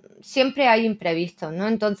igual, siempre hay imprevistos, ¿no?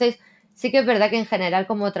 Entonces sí que es verdad que en general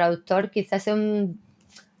como traductor quizás sea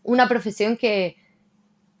una profesión que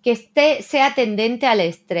sea tendente al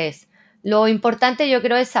estrés. Lo importante yo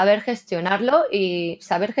creo es saber gestionarlo y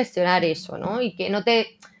saber gestionar eso, ¿no? Y que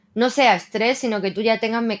no sea estrés, sino que tú ya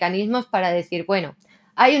tengas mecanismos para decir, bueno,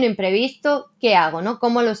 hay un imprevisto, ¿qué hago, no?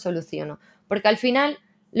 ¿Cómo lo soluciono? Porque al final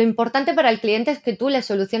lo importante para el cliente es que tú le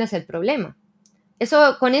soluciones el problema.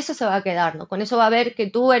 Con eso se va a quedar, ¿no? Con eso va a ver que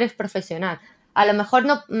tú eres profesional. A lo mejor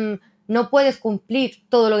no puedes cumplir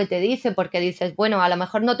todo lo que te dice porque dices, bueno, a lo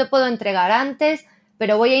mejor no te puedo entregar antes,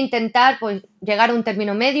 pero voy a intentar pues, llegar a un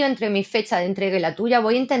término medio entre mi fecha de entrega y la tuya.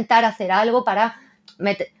 Voy a intentar hacer algo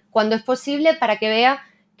cuando es posible para que vea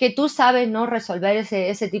que tú sabes, ¿no?, resolver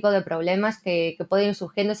ese tipo de problemas que pueden ir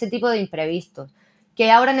surgiendo, ese tipo de imprevistos. Que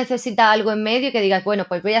ahora necesita algo en medio y que digas, bueno,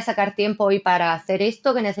 pues voy a sacar tiempo hoy para hacer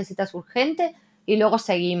esto que necesitas urgente y luego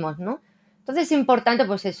seguimos, ¿no? Entonces es importante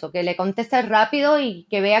pues eso, que le contestes rápido y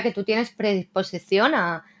que vea que tú tienes predisposición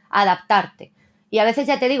a adaptarte. Y a veces,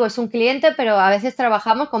 ya te digo, es un cliente, pero a veces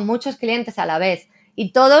trabajamos con muchos clientes a la vez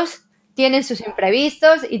y todos tienen sus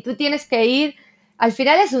imprevistos y tú tienes que ir al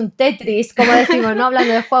final es un Tetris, como decimos, ¿no?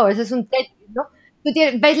 Hablando de juegos, es un Tetris, ¿no? Tú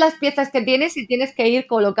ves las piezas que tienes y tienes que ir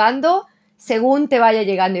colocando según te vaya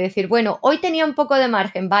llegando y decir, bueno, hoy tenía un poco de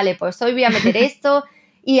margen, vale, pues hoy voy a meter esto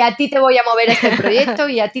y a ti te voy a mover este proyecto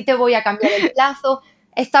y a ti te voy a cambiar el plazo.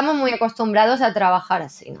 Estamos muy acostumbrados a trabajar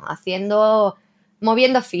así, ¿no?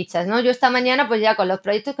 Moviendo fichas, ¿no? Yo esta mañana, pues ya con los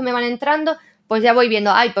proyectos que me van entrando, pues ya voy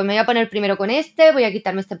viendo, pues me voy a poner primero con este, voy a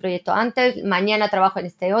quitarme este proyecto antes, mañana trabajo en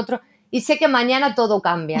este otro y sé que mañana todo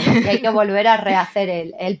cambia, ¿no? Y hay que volver a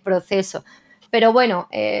rehacer el proceso. Pero bueno,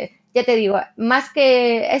 ya te digo, más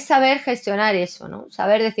que es saber gestionar eso, ¿no?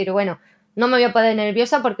 Saber decir, bueno, no me voy a poner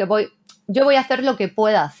nerviosa porque yo voy a hacer lo que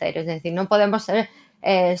pueda hacer. Es decir, no podemos ser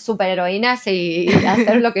superheroínas y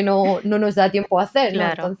hacer lo que no nos da tiempo a hacer, ¿no?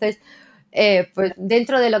 Claro. Entonces, pues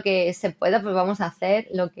dentro de lo que se pueda, pues vamos a hacer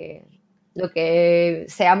lo que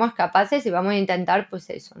seamos capaces y vamos a intentar, pues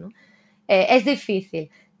eso, ¿no? Es difícil.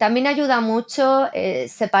 También ayuda mucho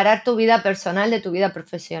separar tu vida personal de tu vida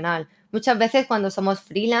profesional. Muchas veces cuando somos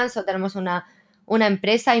freelance o tenemos una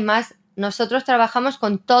empresa y más, nosotros trabajamos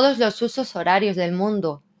con todos los usos horarios del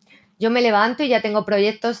mundo. Yo me levanto y ya tengo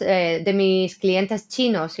proyectos de mis clientes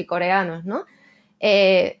chinos y coreanos, ¿no?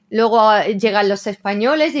 Luego llegan los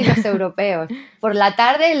españoles y los europeos. Por la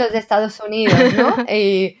tarde los de Estados Unidos, ¿no?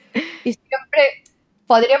 Y siempre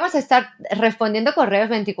podríamos estar respondiendo correos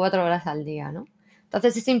 24 horas al día, ¿no?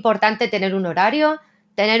 Entonces es importante tener un horario,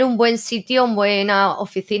 tener un buen sitio, una buena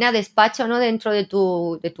oficina, despacho, ¿no? Dentro de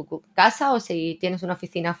tu casa o si tienes una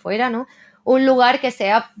oficina afuera, ¿no? Un lugar que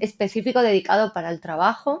sea específico dedicado para el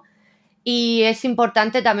trabajo. Y es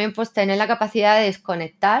importante también pues tener la capacidad de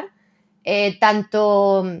desconectar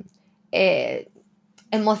tanto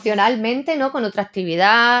emocionalmente, ¿no? Con otra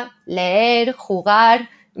actividad, leer, jugar,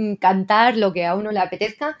 cantar, lo que a uno le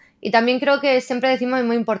apetezca. Y también creo que siempre decimos es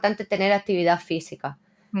muy importante tener actividad física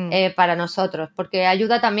para nosotros, porque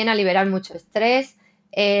ayuda también a liberar mucho estrés.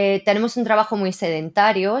 Tenemos un trabajo muy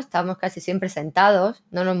sedentario, estamos casi siempre sentados,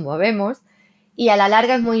 no nos movemos. Y a la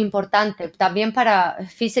larga es muy importante también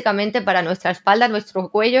físicamente para nuestra espalda, nuestro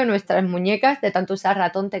cuello, nuestras muñecas, de tanto usar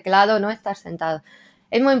ratón, teclado, no estar sentado.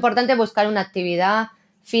 Es muy importante buscar una actividad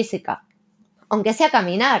física, aunque sea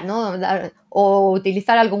caminar, ¿no? O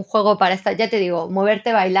utilizar algún juego para estar, ya te digo,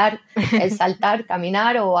 moverte, bailar, el saltar,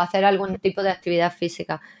 caminar o hacer algún tipo de actividad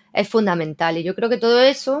física. Es fundamental. Y yo creo que todo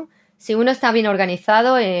eso, si uno está bien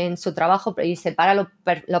organizado en su trabajo y separa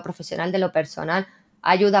lo profesional de lo personal,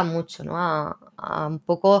 ayuda mucho, ¿no? A un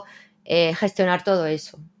poco gestionar todo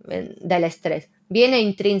eso del estrés. Viene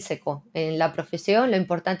intrínseco en la profesión, lo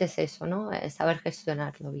importante es eso, ¿no? Saber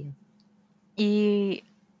gestionarlo bien. Y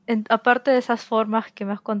aparte de esas formas que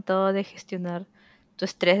me has contado de gestionar tu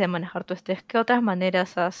estrés, de manejar tu estrés, ¿qué otras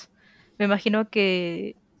maneras has? Me imagino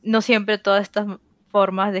que no siempre todas estas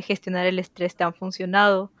formas de gestionar el estrés te han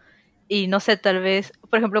funcionado. Y no sé, tal vez,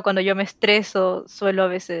 por ejemplo, cuando yo me estreso, suelo a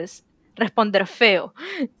veces responder feo.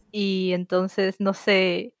 Y entonces, no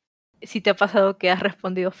sé si te ha pasado que has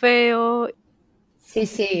respondido feo.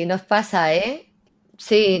 Sí, nos pasa, ¿eh?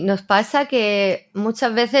 Sí, nos pasa que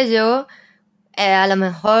muchas veces yo a lo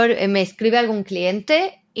mejor me escribe algún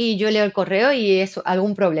cliente y yo leo el correo y es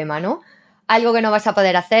algún problema, ¿no? Algo que no vas a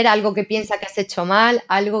poder hacer, algo que piensa que has hecho mal,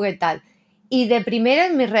 algo que tal. Y de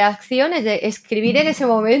primeras mis reacciones de escribir en ese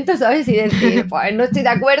momento, ¿sabes? Y decir, pues no estoy de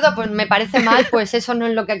acuerdo, pues me parece mal, pues eso no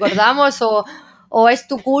es lo que acordamos o es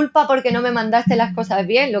tu culpa porque no me mandaste las cosas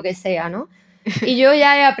bien, lo que sea, ¿no? Y yo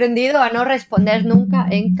ya he aprendido a no responder nunca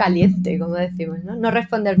en caliente, como decimos, ¿no? No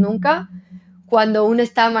responder nunca cuando uno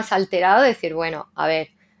está más alterado, decir, bueno, a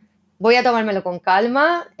ver, voy a tomármelo con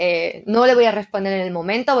calma, no le voy a responder en el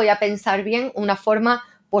momento, voy a pensar bien una forma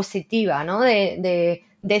positiva, ¿no? De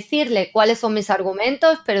decirle cuáles son mis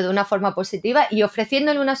argumentos, pero de una forma positiva y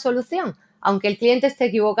ofreciéndole una solución, aunque el cliente esté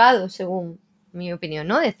equivocado, según mi opinión,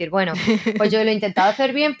 ¿no? Decir, bueno, pues yo lo he intentado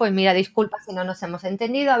hacer bien, pues mira, disculpa si no nos hemos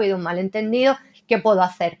entendido, ha habido un malentendido, ¿qué puedo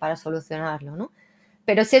hacer para solucionarlo, ¿no?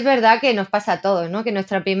 Pero sí es verdad que nos pasa a todos, ¿no? Que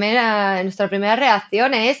nuestra primera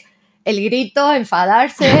reacción es el grito,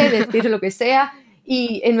 enfadarse, decir lo que sea.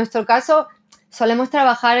 Y en nuestro caso solemos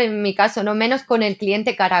trabajar, en mi caso, no menos con el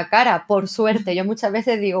cliente cara a cara, por suerte. Yo muchas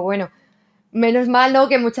veces digo, bueno, menos mal, ¿no?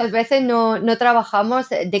 Que muchas veces no trabajamos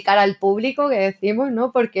de cara al público, que decimos,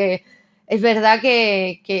 ¿no? Porque es verdad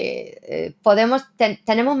que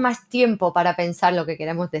tenemos más tiempo para pensar lo que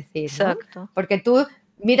queremos decir, ¿no? Exacto. Porque tú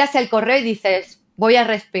miras el correo y dices, voy a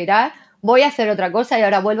respirar, voy a hacer otra cosa y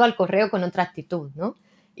ahora vuelvo al correo con otra actitud, ¿no?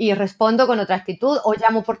 Y respondo con otra actitud o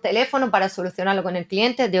llamo por teléfono para solucionarlo con el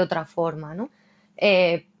cliente de otra forma, ¿no?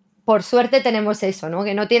 por suerte tenemos eso, ¿no?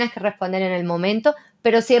 Que no tienes que responder en el momento,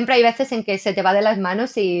 pero siempre hay veces en que se te va de las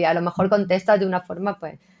manos y a lo mejor contestas de una forma,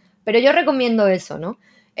 pues... Pero yo recomiendo eso, ¿no?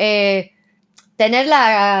 Tener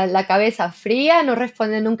la cabeza fría, no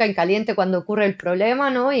responder nunca en caliente cuando ocurre el problema,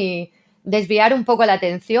 ¿no? Y desviar un poco la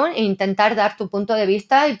atención e intentar dar tu punto de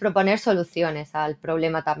vista y proponer soluciones al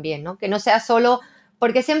problema también, ¿no? Que no sea solo...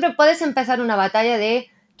 Porque siempre puedes empezar una batalla de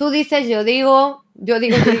tú dices, yo digo,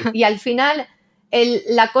 y al final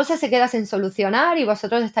la cosa se queda sin solucionar y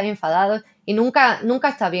vosotros estáis enfadados y nunca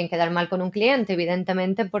está bien quedar mal con un cliente,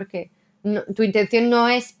 evidentemente, porque tu intención no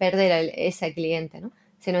es perder ese cliente, ¿no?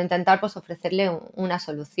 Sino intentar pues ofrecerle una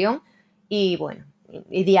solución y bueno,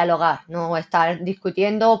 y dialogar, no estar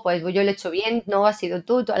discutiendo, pues yo lo he hecho bien, no has sido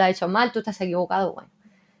tú lo has hecho mal, tú estás equivocado, bueno.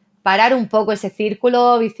 Parar un poco ese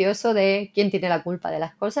círculo vicioso de quién tiene la culpa de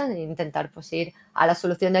las cosas e intentar pues ir a la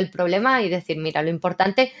solución del problema y decir, mira, lo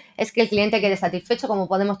importante es que el cliente quede satisfecho, cómo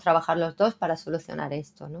podemos trabajar los dos para solucionar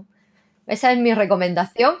esto, ¿no? Esa es mi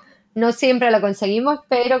recomendación. No siempre lo conseguimos,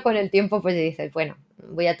 pero con el tiempo pues dices, bueno,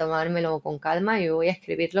 voy a tomármelo con calma y voy a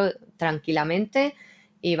escribirlo tranquilamente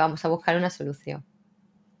y vamos a buscar una solución.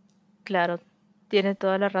 Claro, tiene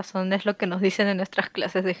toda la razón, es lo que nos dicen en nuestras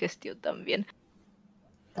clases de gestión también.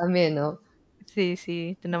 También, ¿no?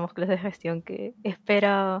 Sí, tenemos clases de gestión que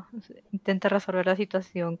intenta resolver la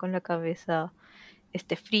situación con la cabeza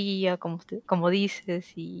fría, como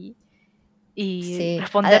dices, y Sí.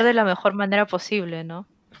 responder de la mejor manera posible, ¿no?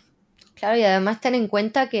 Claro, y además ten en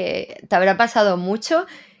cuenta que te habrá pasado mucho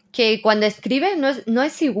que cuando escribes no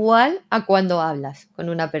es igual a cuando hablas con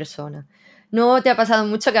una persona. ¿No te ha pasado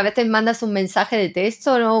mucho que a veces mandas un mensaje de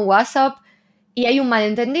texto, ¿no? WhatsApp, y hay un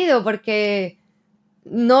malentendido porque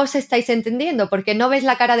no os estáis entendiendo, porque no ves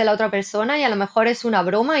la cara de la otra persona y a lo mejor es una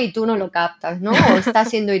broma y tú no lo captas, ¿no? O estás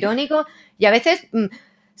siendo irónico y a veces,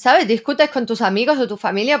 ¿sabes? Discutes con tus amigos o tu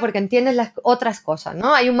familia porque entiendes las otras cosas,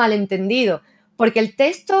 ¿no? Hay un malentendido, porque el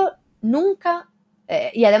texto nunca,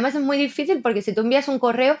 y además es muy difícil porque si tú envías un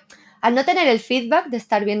correo, al no tener el feedback de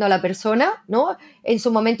estar viendo a la persona, ¿no? En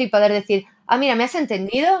su momento y poder decir, mira, ¿me has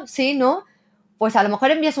entendido? Sí, ¿no? Pues a lo mejor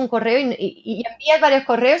envías un correo y envías varios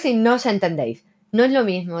correos y no os entendéis. No es lo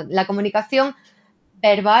mismo. La comunicación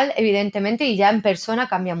verbal, evidentemente, y ya en persona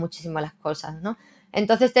cambian muchísimo las cosas, ¿no?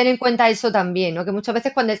 Entonces, ten en cuenta eso también, ¿no? Que muchas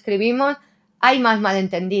veces cuando escribimos hay más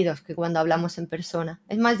malentendidos que cuando hablamos en persona.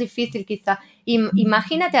 Es más difícil quizá.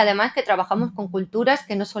 Imagínate además que trabajamos con culturas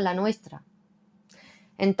que no son la nuestra.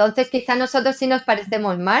 Entonces, quizá nosotros sí nos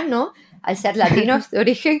parecemos más, ¿no? Al ser latinos de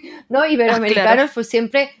origen, ¿no? Iberoamericanos, claro. Pues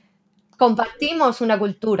siempre compartimos una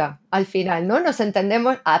cultura al final, ¿no? Nos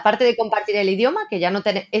entendemos, aparte de compartir el idioma, que ya no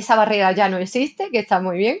esa barrera ya no existe, que está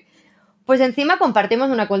muy bien, pues encima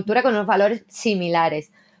compartimos una cultura con unos valores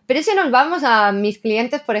similares. Pero si nos vamos a mis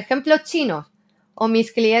clientes, por ejemplo, chinos, o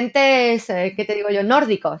mis clientes, ¿qué te digo yo?,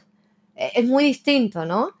 nórdicos, es muy distinto,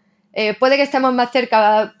 ¿no? Puede que estemos más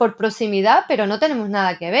cerca por proximidad, pero no tenemos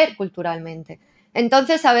nada que ver culturalmente.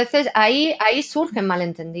 Entonces, a veces ahí surgen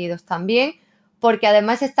malentendidos también, porque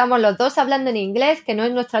además estamos los dos hablando en inglés, que no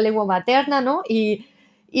es nuestra lengua materna, ¿no? Y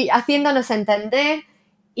haciéndonos entender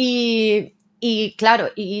y claro,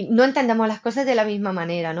 y no entendemos las cosas de la misma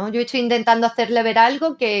manera, ¿no? Yo estoy intentando hacerle ver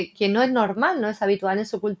algo que no es normal, no es habitual en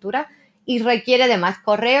su cultura y requiere de más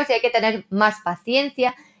correos y hay que tener más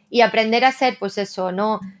paciencia y aprender a ser, pues eso,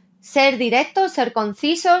 ¿no? Ser directos, ser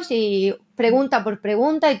concisos y pregunta por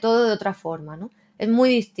pregunta y todo de otra forma, ¿no? Es muy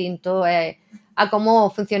distinto a cómo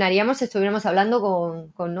funcionaríamos si estuviéramos hablando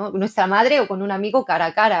con ¿no? nuestra madre o con un amigo cara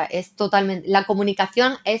a cara. Es totalmente... La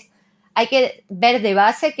comunicación hay que ver de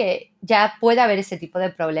base que ya puede haber ese tipo de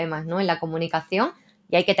problemas, ¿no? En la comunicación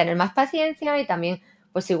y hay que tener más paciencia y también,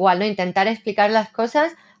 pues igual, ¿no? Intentar explicar las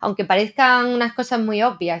cosas, aunque parezcan unas cosas muy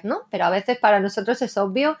obvias, ¿no? Pero a veces para nosotros es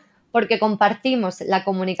obvio porque compartimos la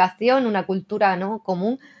comunicación, una cultura, ¿no?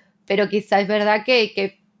 común, pero quizás es verdad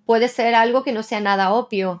que puede ser algo que no sea nada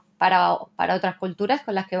obvio para otras culturas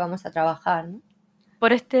con las que vamos a trabajar, ¿no?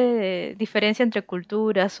 Por diferencia entre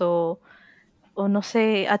culturas o no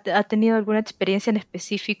sé, ¿ha tenido alguna experiencia en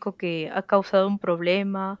específico que ha causado un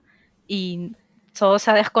problema y todo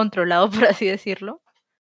se ha descontrolado, por así decirlo?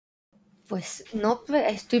 Pues no,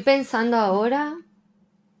 estoy pensando ahora,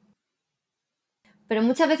 pero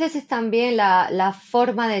muchas veces es también la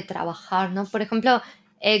forma de trabajar, ¿no? Por ejemplo,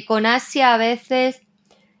 con Asia a veces,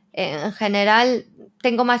 en general,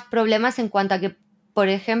 tengo más problemas en cuanto a que, por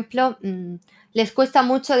ejemplo, les cuesta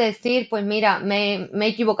mucho decir, pues mira, me he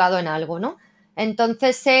equivocado en algo, ¿no?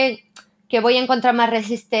 Entonces sé que voy a encontrar más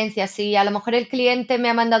resistencia. Si a lo mejor el cliente me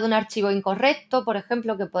ha mandado un archivo incorrecto, por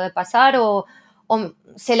ejemplo, que puede pasar, o o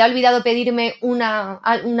se le ha olvidado pedirme una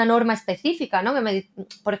norma específica, ¿no?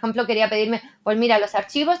 Por ejemplo, quería pedirme, pues mira, los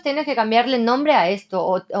archivos tienes que cambiarle el nombre a esto,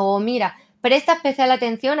 o mira, presta especial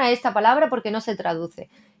atención a esta palabra porque no se traduce.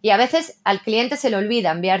 Y a veces al cliente se le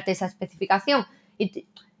olvida enviarte esa especificación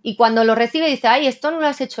y cuando lo recibe dice, ay, esto no lo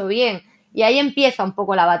has hecho bien. Y ahí empieza un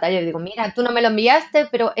poco la batalla. Yo digo, mira, tú no me lo enviaste,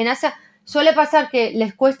 pero en Asia suele pasar que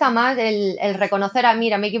les cuesta más el reconocer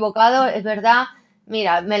mira, me he equivocado, es verdad,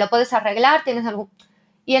 mira, me lo puedes arreglar, tienes algún...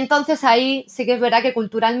 Y entonces ahí sí que es verdad que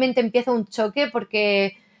culturalmente empieza un choque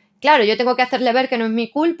porque, claro, yo tengo que hacerle ver que no es mi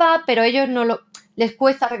culpa, pero ellos les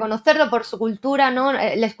cuesta reconocerlo por su cultura, ¿no?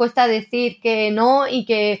 Les cuesta decir que no y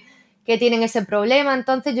que tienen ese problema.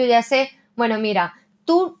 Entonces yo ya sé, bueno, mira,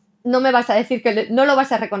 tú no me vas a decir que no lo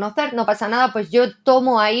vas a reconocer, no pasa nada, pues yo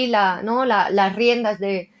tomo ahí las riendas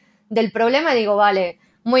del problema y digo, vale,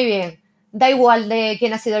 muy bien, da igual de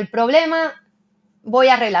quién ha sido el problema, voy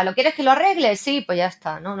a arreglarlo. ¿Quieres que lo arregle? Sí, pues ya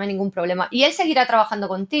está, no hay ningún problema. Y él seguirá trabajando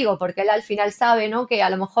contigo porque él al final sabe, ¿no? Que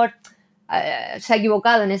a lo mejor se ha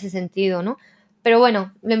equivocado en ese sentido, ¿no? Pero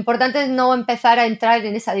bueno, lo importante es no empezar a entrar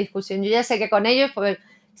en esa discusión. Yo ya sé que con ellos, pues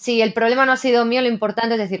si el problema no ha sido mío, lo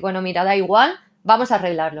importante es decir, bueno, mira, da igual, vamos a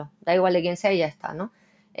arreglarlo. Da igual de quién sea y ya está, ¿no?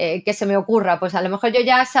 Que se me ocurra, pues a lo mejor yo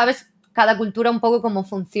ya sabes cada cultura un poco cómo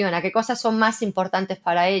funciona, qué cosas son más importantes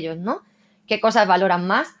para ellos, ¿no? Qué cosas valoran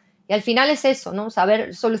más. Y al final es eso, ¿no?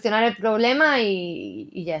 Saber solucionar el problema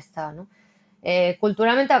y ya está, ¿no?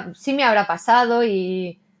 Culturalmente sí me habrá pasado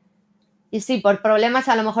y sí, por problemas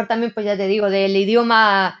a lo mejor también, pues ya te digo, del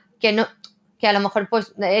idioma que a lo mejor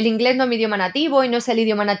pues el inglés no es mi idioma nativo y no es el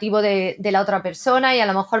idioma nativo de la otra persona y a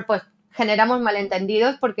lo mejor pues generamos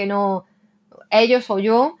malentendidos porque no, ellos o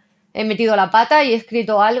yo he metido la pata y he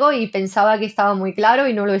escrito algo y pensaba que estaba muy claro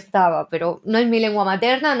y no lo estaba, pero no es mi lengua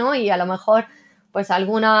materna, ¿no? Y a lo mejor pues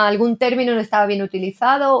algún término no estaba bien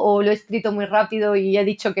utilizado o lo he escrito muy rápido y he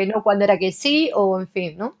dicho que no cuando era que sí, o en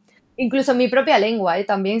fin, ¿no? Incluso en mi propia lengua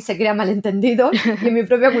también se crea malentendidos y en mi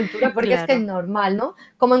propia cultura porque es que es normal, ¿no?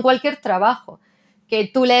 Como en cualquier trabajo, que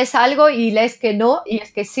tú lees algo y lees que no y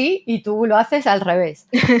es que sí y tú lo haces al revés.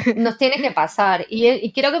 Nos tiene que pasar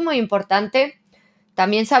y creo que es muy importante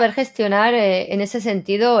también saber gestionar en ese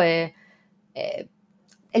sentido el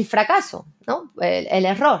fracaso, ¿no? El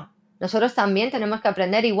error. Nosotros también tenemos que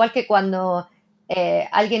aprender, igual que cuando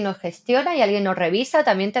alguien nos gestiona y alguien nos revisa,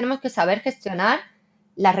 también tenemos que saber gestionar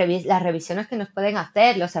las revisiones que nos pueden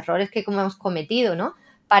hacer, los errores que hemos cometido, ¿no?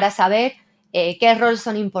 Para saber qué errores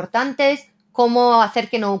son importantes, cómo hacer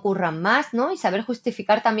que no ocurran más, ¿no? Y saber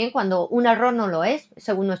justificar también cuando un error no lo es,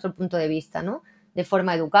 según nuestro punto de vista, ¿no? De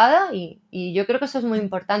forma educada y yo creo que eso es muy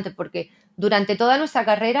importante porque durante toda nuestra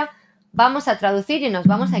carrera vamos a traducir y nos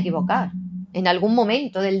vamos a equivocar. En algún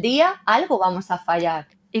momento del día algo vamos a fallar.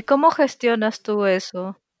 ¿Y cómo gestionas tú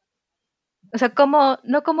eso? O sea,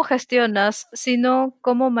 no cómo gestionas, sino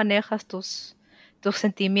cómo manejas tus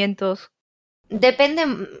sentimientos.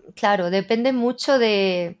 Depende mucho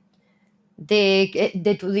de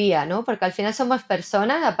tu día, ¿no? Porque al final somos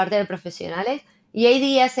personas, aparte de profesionales, y hay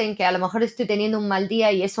días en que a lo mejor estoy teniendo un mal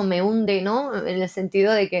día y eso me hunde, ¿no? En el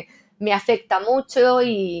sentido de que me afecta mucho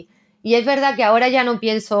y es verdad que ahora ya no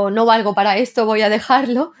pienso, no valgo para esto, voy a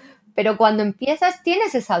dejarlo, pero cuando empiezas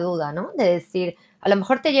tienes esa duda, ¿no? De decir, a lo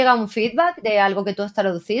mejor te llega un feedback de algo que tú has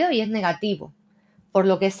traducido y es negativo, por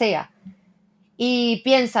lo que sea. Y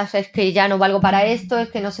piensas, es que ya no valgo para esto, es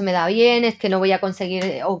que no se me da bien, es que no voy a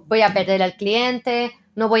conseguir, o voy a perder al cliente,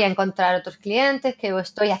 no voy a encontrar otros clientes, ¿qué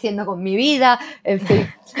estoy haciendo con mi vida? En fin,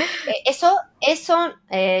 eso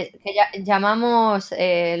que llamamos,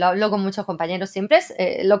 lo hablo con muchos compañeros siempre,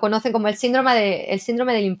 lo conocen como el síndrome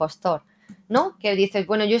del impostor, ¿no? Que dices,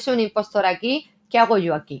 bueno, yo soy un impostor aquí, ¿qué hago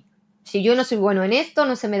yo aquí? Si yo no soy bueno en esto,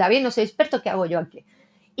 no se me da bien, no soy experto, ¿qué hago yo aquí?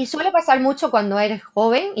 Y suele pasar mucho cuando eres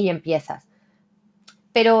joven y empiezas.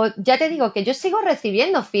 Pero ya te digo que yo sigo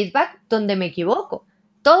recibiendo feedback donde me equivoco.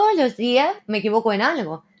 Todos los días me equivoco en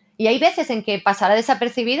algo. Y hay veces en que pasará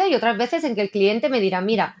desapercibido y otras veces en que el cliente me dirá,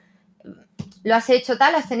 mira, lo has hecho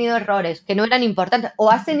tal, has tenido errores que no eran importantes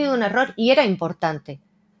o has tenido un error y era importante.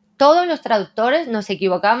 Todos los traductores nos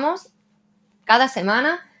equivocamos cada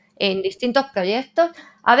semana en distintos proyectos,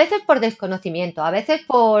 a veces por desconocimiento, a veces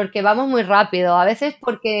porque vamos muy rápido, a veces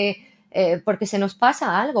porque se nos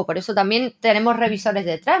pasa algo. Por eso también tenemos revisores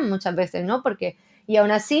detrás muchas veces, ¿no? Y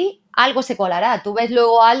aún así algo se colará. Tú ves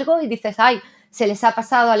luego algo y dices, ay, se les ha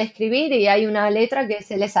pasado al escribir y hay una letra que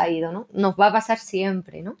se les ha ido, ¿no? Nos va a pasar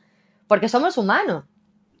siempre, ¿no? Porque somos humanos,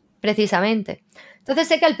 precisamente. Entonces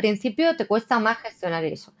sé que al principio te cuesta más gestionar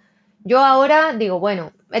eso. Yo ahora digo,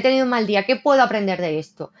 bueno, he tenido un mal día, ¿qué puedo aprender de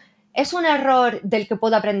esto? es un error del que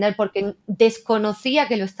puedo aprender porque desconocía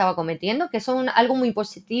que lo estaba cometiendo, que eso es algo muy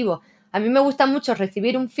positivo. A mí me gusta mucho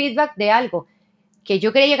recibir un feedback de algo que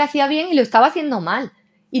yo creía que hacía bien y lo estaba haciendo mal.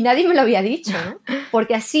 Y nadie me lo había dicho, ¿no?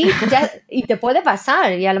 Porque así ya, y te puede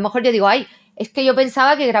pasar. Y a lo mejor yo digo, ay, es que yo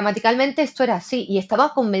pensaba que gramaticalmente esto era así y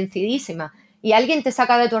estaba convencidísima. Y alguien te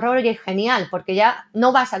saca de tu error y es genial, porque ya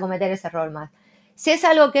no vas a cometer ese error más. Si es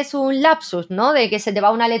algo que es un lapsus, ¿no? De que se te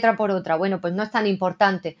va una letra por otra, bueno, pues no es tan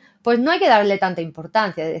importante. Pues no hay que darle tanta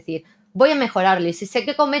importancia, es decir, voy a mejorarlo. Y si sé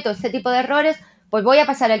que cometo este tipo de errores, pues voy a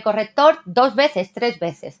pasar el corrector 2 veces, 3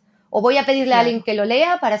 veces. O voy a pedirle a alguien que lo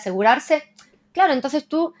lea para asegurarse. Claro, entonces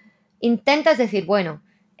tú intentas decir, bueno,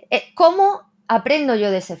 ¿cómo aprendo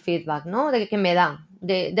yo de ese feedback, ¿no? De que me dan,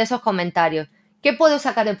 de esos comentarios. ¿Qué puedo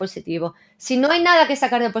sacar de positivo? Si no hay nada que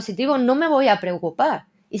sacar de positivo, no me voy a preocupar.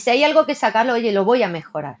 Y si hay algo que sacarlo, oye, lo voy a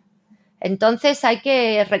mejorar. Entonces hay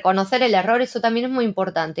que reconocer el error, eso también es muy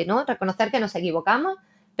importante, ¿no? Reconocer que nos equivocamos,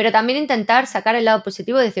 pero también intentar sacar el lado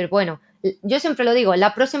positivo y decir, bueno, yo siempre lo digo,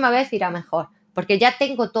 la próxima vez irá mejor, porque ya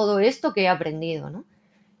tengo todo esto que he aprendido, ¿no?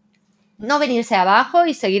 No venirse abajo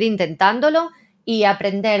y seguir intentándolo y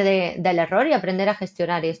aprender del error y aprender a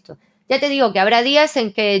gestionar esto. Ya te digo que habrá días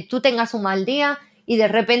en que tú tengas un mal día y de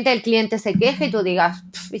repente el cliente se queje y tú digas,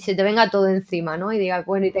 y se te venga todo encima, ¿no? Y digas,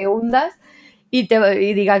 bueno, y te hundas y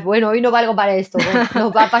digas, bueno, hoy no valgo para esto, bueno,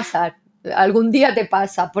 nos va a pasar. Algún día te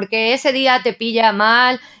pasa, porque ese día te pilla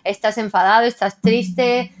mal, estás enfadado, estás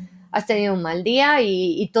triste, has tenido un mal día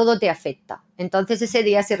y todo te afecta. Entonces ese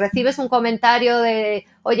día, si recibes un comentario de,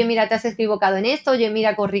 oye, mira, te has equivocado en esto, oye,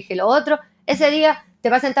 mira, corrige lo otro, ese día te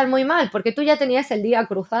va a sentar muy mal, porque tú ya tenías el día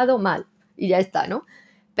cruzado mal y ya está, ¿no?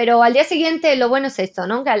 Pero al día siguiente, lo bueno es esto,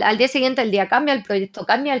 ¿no? Que al día siguiente el día cambia, el proyecto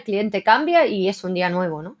cambia, el cliente cambia y es un día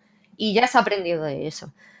nuevo, ¿no? Y ya has aprendido de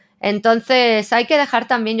eso. Entonces hay que dejar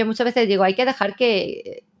también, yo muchas veces digo, hay que dejar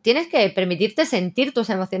que tienes que permitirte sentir tus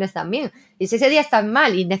emociones también. Y si ese día estás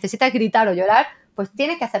mal y necesitas gritar o llorar, pues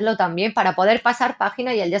tienes que hacerlo también para poder pasar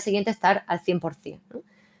página y al día siguiente estar al 100%, ¿no?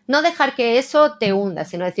 No dejar que eso te hunda,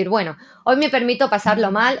 sino decir, bueno, hoy me permito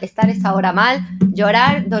pasarlo mal, estar esa hora mal,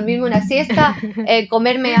 llorar, dormirme una siesta,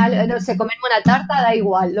 comerme una tarta, da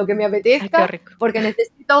igual, lo que me apetezca, porque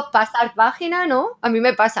necesito pasar página, ¿no? A mí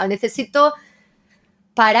me pasa, necesito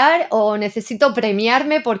parar o necesito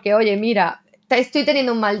premiarme porque, oye, mira, estoy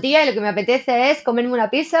teniendo un mal día y lo que me apetece es comerme una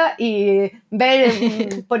pizza y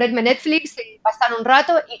ponerme Netflix y pasar un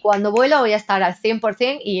rato y cuando vuelo voy a estar al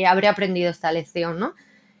 100% y habré aprendido esta lección, ¿no?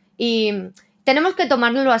 Y tenemos que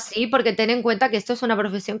tomárnoslo así porque ten en cuenta que esto es una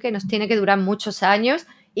profesión que nos tiene que durar muchos años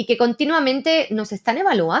y que continuamente nos están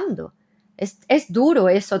evaluando. Es duro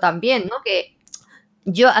eso también, ¿no? Que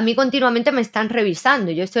a mí continuamente me están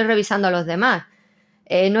revisando y yo estoy revisando a los demás.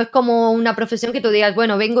 No es como una profesión que tú digas,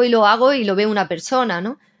 bueno, vengo y lo hago y lo ve una persona,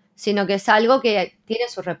 ¿no? Sino que es algo que tiene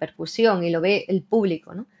su repercusión y lo ve el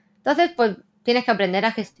público, ¿no? Entonces, pues tienes que aprender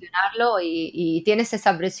a gestionarlo y tienes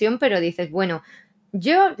esa presión, pero dices, bueno,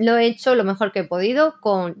 yo lo he hecho lo mejor que he podido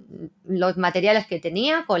con los materiales que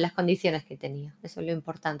tenía, con las condiciones que tenía. Eso es lo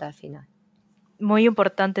importante al final. Muy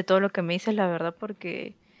importante todo lo que me dices, la verdad,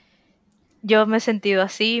 porque yo me he sentido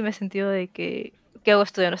así, me he sentido de que hago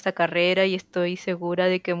estudiando esta carrera y estoy segura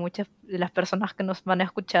de que muchas de las personas que nos van a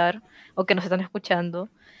escuchar o que nos están escuchando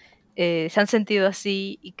se han sentido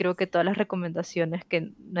así y creo que todas las recomendaciones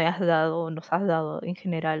que nos has dado en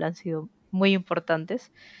general han sido muy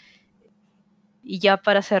importantes. Y ya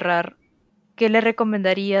para cerrar, ¿qué le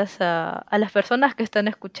recomendarías a las personas que están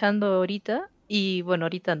escuchando ahorita? Y bueno,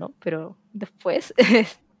 ahorita no, pero después,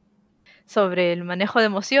 sobre el manejo de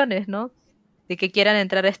emociones, ¿no? De que quieran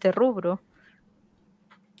entrar a este rubro.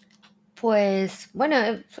 Pues bueno,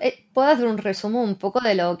 puedo hacer un resumen un poco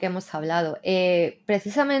de lo que hemos hablado.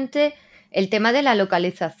 Precisamente el tema de la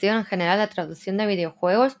localización, en general la traducción de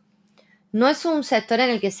videojuegos, no es un sector en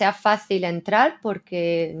el que sea fácil entrar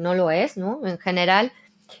porque no lo es, ¿no? En general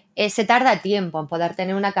se tarda tiempo en poder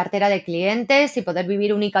tener una cartera de clientes y poder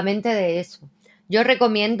vivir únicamente de eso. Yo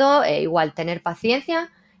recomiendo igual tener paciencia,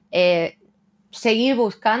 seguir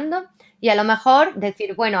buscando y a lo mejor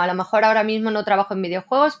decir, bueno, a lo mejor ahora mismo no trabajo en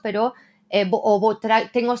videojuegos, pero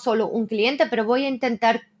tengo solo un cliente, pero voy a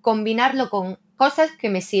intentar combinarlo con cosas que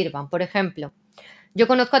me sirvan. Por ejemplo, yo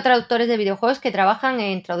conozco a traductores de videojuegos que trabajan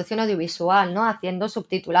en traducción audiovisual, ¿no? Haciendo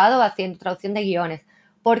subtitulado, haciendo traducción de guiones.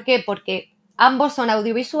 ¿Por qué? Porque ambos son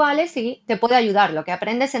audiovisuales y te puede ayudar. Lo que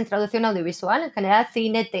aprendes en traducción audiovisual, en general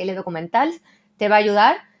cine, tele, documentales, te va a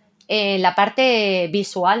ayudar en la parte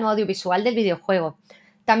visual, no audiovisual del videojuego.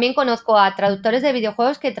 También conozco a traductores de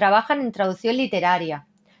videojuegos que trabajan en traducción literaria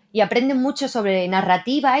y aprenden mucho sobre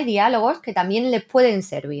narrativa y diálogos que también les pueden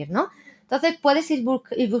servir, ¿no? Entonces puedes ir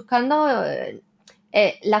buscando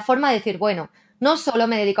la forma de decir, bueno, no solo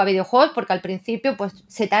me dedico a videojuegos, porque al principio pues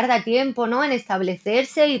se tarda tiempo, ¿no?, en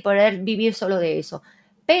establecerse y poder vivir solo de eso.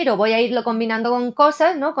 Pero voy a irlo combinando con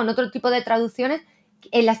cosas, ¿no?, con otro tipo de traducciones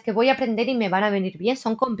en las que voy a aprender y me van a venir bien,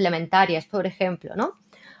 son complementarias, por ejemplo, ¿no?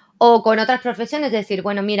 O con otras profesiones, decir,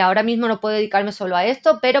 bueno, mira, ahora mismo no puedo dedicarme solo a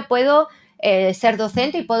esto, pero puedo ser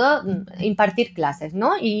docente y puedo impartir clases,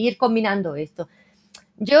 ¿no? Y ir combinando esto.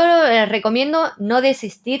 Yo recomiendo no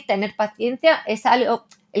desistir, tener paciencia.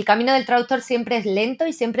 El camino del traductor siempre es lento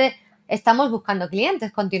y siempre estamos buscando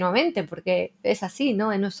clientes continuamente, porque es así,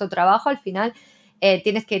 ¿no? En nuestro trabajo al final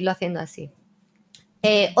tienes que irlo haciendo así.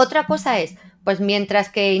 Otra cosa es, pues mientras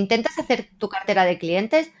que intentas hacer tu cartera de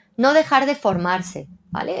clientes, no dejar de formarse,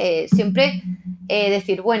 ¿vale? Siempre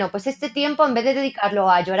decir, bueno, pues este tiempo en vez de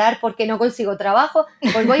dedicarlo a llorar porque no consigo trabajo,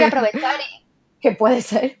 pues voy a aprovechar que puede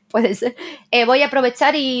ser. Voy a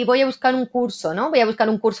aprovechar y voy a buscar un curso, ¿no? Voy a buscar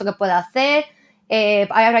un curso que pueda hacer.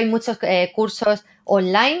 Ahora hay muchos cursos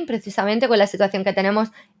online, precisamente con la situación que tenemos,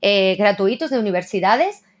 gratuitos de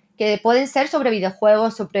universidades, que pueden ser sobre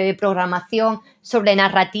videojuegos, sobre programación, sobre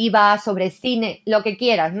narrativa, sobre cine, lo que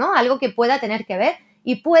quieras, ¿no? Algo que pueda tener que ver.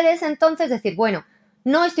 Y puedes entonces decir, bueno,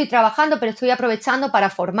 no estoy trabajando, pero estoy aprovechando para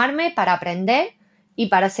formarme, para aprender y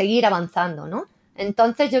para seguir avanzando, ¿no?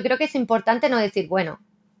 Entonces yo creo que es importante no decir, bueno,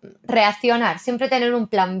 reaccionar, siempre tener un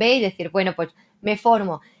plan B y decir, bueno, pues me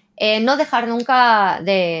formo. No dejar nunca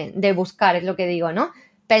de buscar, es lo que digo, ¿no?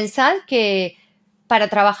 Pensad que para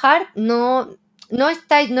trabajar no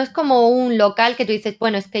es como un local que tú dices,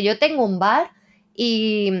 bueno, es que yo tengo un bar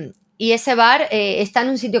y ese bar está en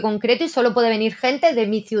un sitio concreto y solo puede venir gente de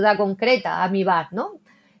mi ciudad concreta a mi bar, ¿no?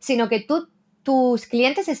 Sino que tus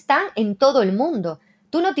clientes están en todo el mundo.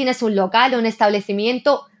 Tú no tienes un local o un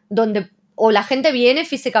establecimiento donde o la gente viene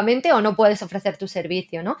físicamente o no puedes ofrecer tu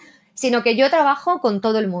servicio, ¿no? Sino que yo trabajo con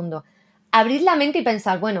todo el mundo. Abrir la mente y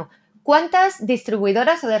pensar, bueno, ¿cuántas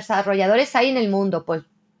distribuidoras o desarrolladores hay en el mundo? Pues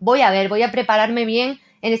voy a prepararme bien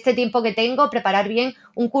en este tiempo que tengo, preparar bien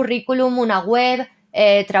un currículum, una web,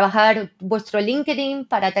 trabajar vuestro LinkedIn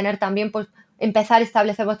para tener también, pues, empezar a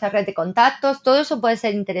establecer vuestra red de contactos. Todo eso puede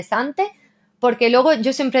ser interesante porque luego,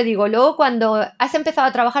 yo siempre digo, luego cuando has empezado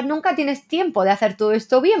a trabajar nunca tienes tiempo de hacer todo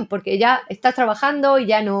esto bien porque ya estás trabajando y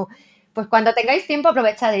ya no. Pues cuando tengáis tiempo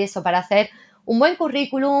aprovechad de eso para hacer un buen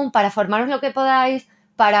currículum, para formaros lo que podáis,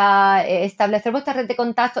 para establecer vuestra red de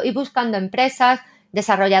contactos, ir buscando empresas,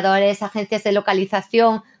 desarrolladores, agencias de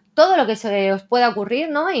localización, todo lo que se os pueda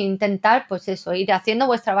ocurrir, ¿no? E intentar, pues eso, ir haciendo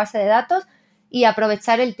vuestra base de datos y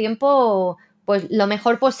aprovechar el tiempo, pues lo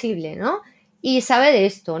mejor posible, ¿no? Y sabe de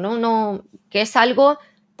esto, ¿no? Que es algo,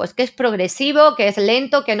 pues que es progresivo, que es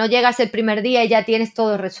lento, que no llegas el primer día y ya tienes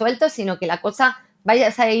todo resuelto, sino que la cosa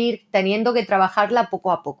vayas a ir teniendo que trabajarla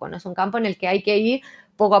poco a poco, ¿no? Es un campo en el que hay que ir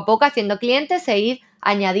poco a poco haciendo clientes e ir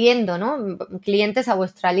añadiendo, ¿no?, clientes a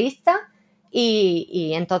vuestra lista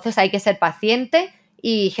y entonces hay que ser paciente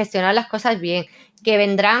y gestionar las cosas bien. Que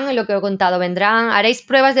vendrán, lo que he contado, haréis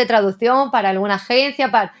pruebas de traducción para alguna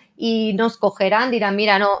agencia y nos cogerán, dirán,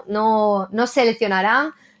 mira, no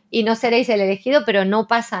seleccionarán y no seréis el elegido, pero no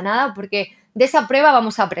pasa nada porque de esa prueba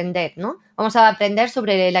vamos a aprender, ¿no? Vamos a aprender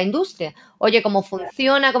sobre la industria. Oye, cómo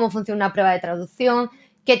funciona una prueba de traducción,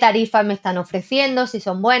 qué tarifas me están ofreciendo, si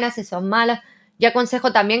son buenas, si son malas. Yo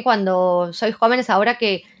aconsejo también cuando sois jóvenes ahora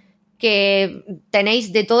que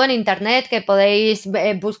tenéis de todo en internet, que podéis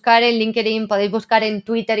buscar en LinkedIn, podéis buscar en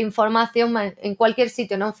Twitter información, en cualquier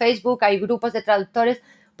sitio, ¿no? En Facebook hay grupos de traductores,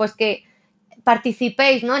 pues que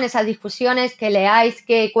participéis, ¿no?, en esas discusiones, que leáis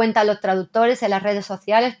qué cuentan los traductores en las redes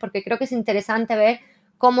sociales, porque creo que es interesante ver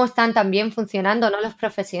cómo están también funcionando, ¿no?, los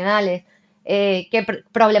profesionales, qué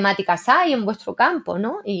problemáticas hay en vuestro campo,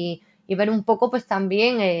 ¿no? Y ver un poco, pues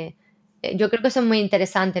también, yo creo que eso es muy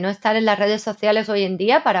interesante, ¿no? Estar en las redes sociales hoy en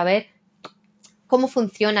día para ver cómo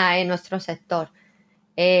funciona en nuestro sector.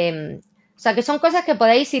 O sea, que son cosas que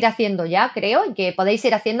podéis ir haciendo ya, creo, y que podéis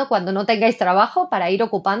ir haciendo cuando no tengáis trabajo para ir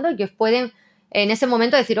ocupando y que os pueden en ese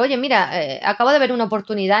momento decir, oye, mira, acabo de ver una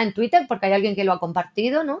oportunidad en Twitter porque hay alguien que lo ha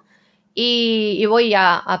compartido, ¿no? Y voy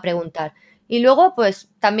a preguntar. Y luego, pues,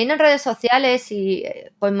 también en redes sociales y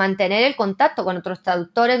pues mantener el contacto con otros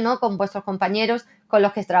traductores, ¿no? Con vuestros compañeros con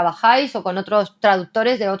los que trabajáis o con otros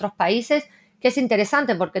traductores de otros países, que es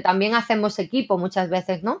interesante porque también hacemos equipo muchas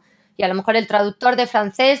veces, ¿no? Y a lo mejor el traductor de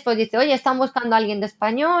francés pues dice, oye, están buscando a alguien de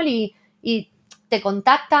español y te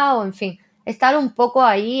contacta o, en fin, estar un poco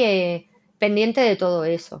ahí pendiente de todo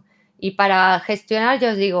eso. Y para gestionar, yo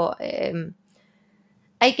os digo,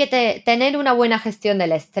 hay que tener una buena gestión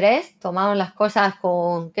del estrés, tomamos las cosas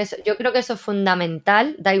con... yo creo que eso es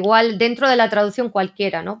fundamental, da igual dentro de la traducción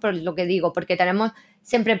cualquiera, ¿no? Por lo que digo, porque tenemos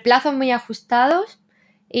siempre plazos muy ajustados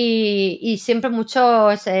y siempre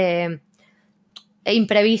muchos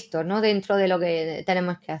imprevistos, ¿no? Dentro de lo que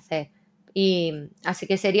tenemos que hacer. Y así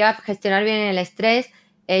que sería gestionar bien el estrés,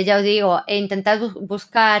 ya os digo, intentar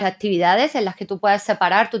buscar actividades en las que tú puedas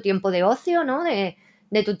separar tu tiempo de ocio, ¿no?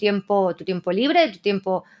 De tu tiempo libre, de tu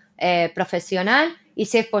tiempo profesional, y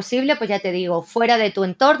si es posible, pues ya te digo, fuera de tu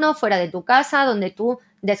entorno, fuera de tu casa, donde tú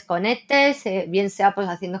desconectes, bien sea pues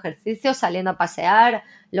haciendo ejercicio, saliendo a pasear,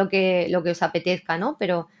 lo que os apetezca, ¿no?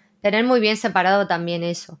 Pero tener muy bien separado también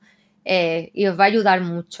eso. Y os va a ayudar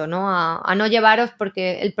mucho, ¿no? A no llevaros,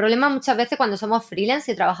 porque el problema muchas veces cuando somos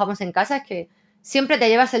freelance y trabajamos en casa es que siempre te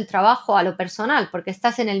llevas el trabajo a lo personal porque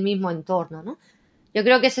estás en el mismo entorno, ¿no? Yo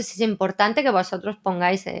creo que eso sí es importante, que vosotros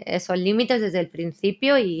pongáis esos límites desde el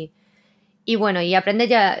principio y bueno, y aprender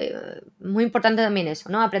ya, muy importante también eso,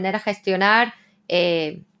 ¿no? Aprender a gestionar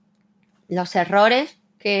los errores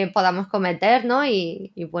que podamos cometer, ¿no?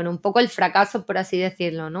 Y bueno, un poco el fracaso, por así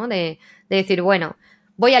decirlo, ¿no? De decir, bueno,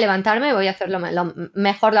 voy a levantarme, voy a hacerlo lo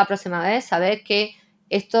mejor la próxima vez, saber que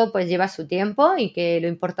esto pues lleva su tiempo y que lo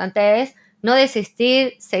importante es no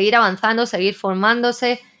desistir, seguir avanzando, seguir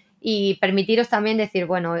formándose y permitiros también decir,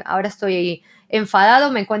 bueno, ahora estoy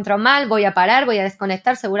enfadado, me encuentro mal, voy a parar, voy a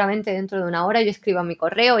desconectar, seguramente dentro de una hora yo escribo a mi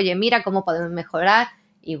correo, oye, mira cómo podemos mejorar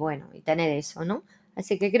y bueno, y tener eso, ¿no?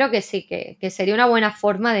 Así que creo que sí, que sería una buena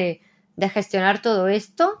forma de gestionar todo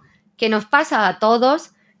esto, que nos pasa a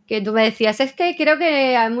todos, que tú me decías, es que creo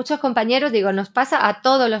que a muchos compañeros, digo, nos pasa a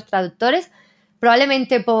todos los traductores,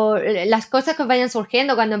 probablemente por las cosas que os vayan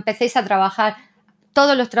surgiendo cuando empecéis a trabajar,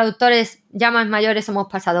 todos los traductores ya más mayores hemos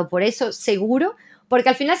pasado por eso, seguro, porque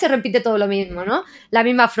al final se repite todo lo mismo, ¿no? La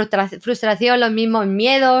misma frustración, los mismos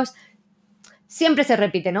miedos, siempre se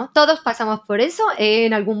repite, ¿no? Todos pasamos por eso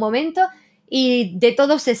en algún momento y de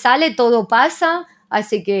todo se sale, todo pasa,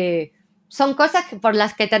 así que son cosas por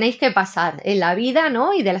las que tenéis que pasar en la vida,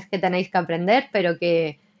 ¿no? Y de las que tenéis que aprender, pero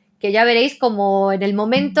que ya veréis como en el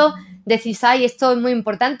momento decís, ay, esto es muy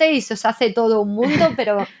importante y se os hace todo un mundo,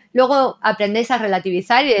 pero luego aprendéis a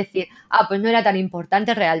relativizar y decir, pues no era tan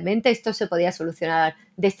importante realmente, esto se podía solucionar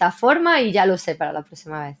de esta forma y ya lo sé para la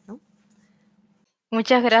próxima vez, ¿no?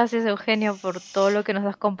 Muchas gracias, Eugenio, por todo lo que nos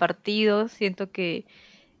has compartido. Siento que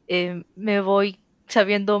me voy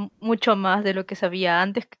sabiendo mucho más de lo que sabía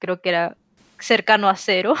antes, que creo que era cercano a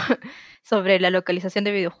cero, sobre la localización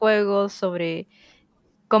de videojuegos, sobre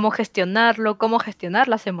cómo gestionarlo, cómo gestionar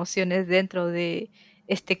las emociones dentro de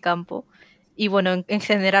este campo. Y bueno, en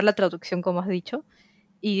general la traducción, como has dicho.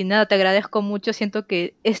 Y nada, te agradezco mucho. Siento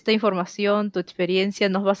que esta información, tu experiencia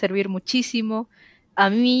nos va a servir muchísimo a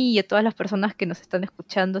mí y a todas las personas que nos están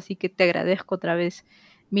escuchando. Así que te agradezco otra vez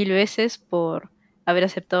 1000 veces por haber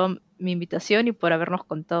aceptado mi invitación y por habernos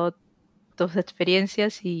contado tus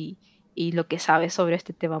experiencias y lo que sabes sobre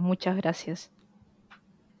este tema. Muchas gracias.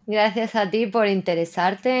 Gracias a ti por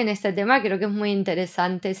interesarte en este tema. Creo que es muy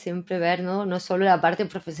interesante siempre ver, ¿no? No solo la parte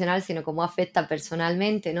profesional, sino cómo afecta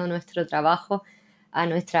personalmente, ¿no? Nuestro trabajo a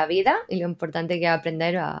nuestra vida y lo importante que es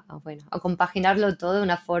aprender a compaginarlo todo de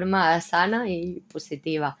una forma sana y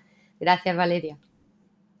positiva. Gracias, Valeria.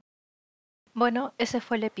 Bueno, ese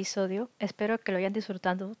fue el episodio. Espero que lo hayan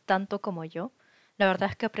disfrutado tanto como yo. La verdad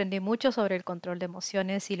es que aprendí mucho sobre el control de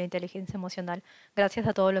emociones y la inteligencia emocional gracias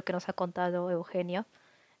a todo lo que nos ha contado Eugenia.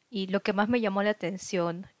 Y lo que más me llamó la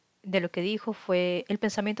atención de lo que dijo fue el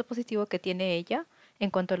pensamiento positivo que tiene ella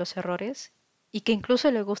en cuanto a los errores y que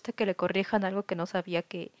incluso le gusta que le corrijan algo que no sabía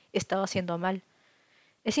que estaba haciendo mal.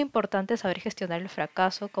 Es importante saber gestionar el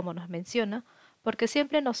fracaso, como nos menciona, porque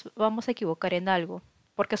siempre nos vamos a equivocar en algo,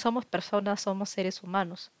 porque somos personas, somos seres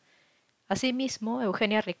humanos. Asimismo,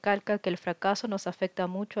 Eugenia recalca que el fracaso nos afecta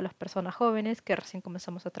mucho a las personas jóvenes que recién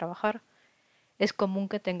comenzamos a trabajar. Es común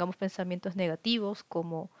que tengamos pensamientos negativos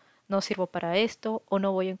como no sirvo para esto o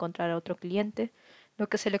no voy a encontrar a otro cliente, lo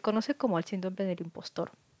que se le conoce como el síndrome del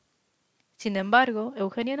impostor. Sin embargo,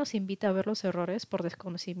 Eugenia nos invita a ver los errores por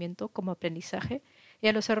desconocimiento como aprendizaje y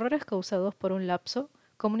a los errores causados por un lapso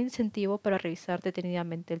como un incentivo para revisar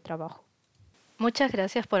detenidamente el trabajo. Muchas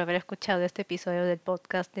gracias por haber escuchado este episodio del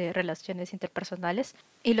podcast de Relaciones Interpersonales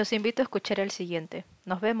y los invito a escuchar el siguiente.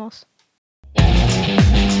 Nos vemos.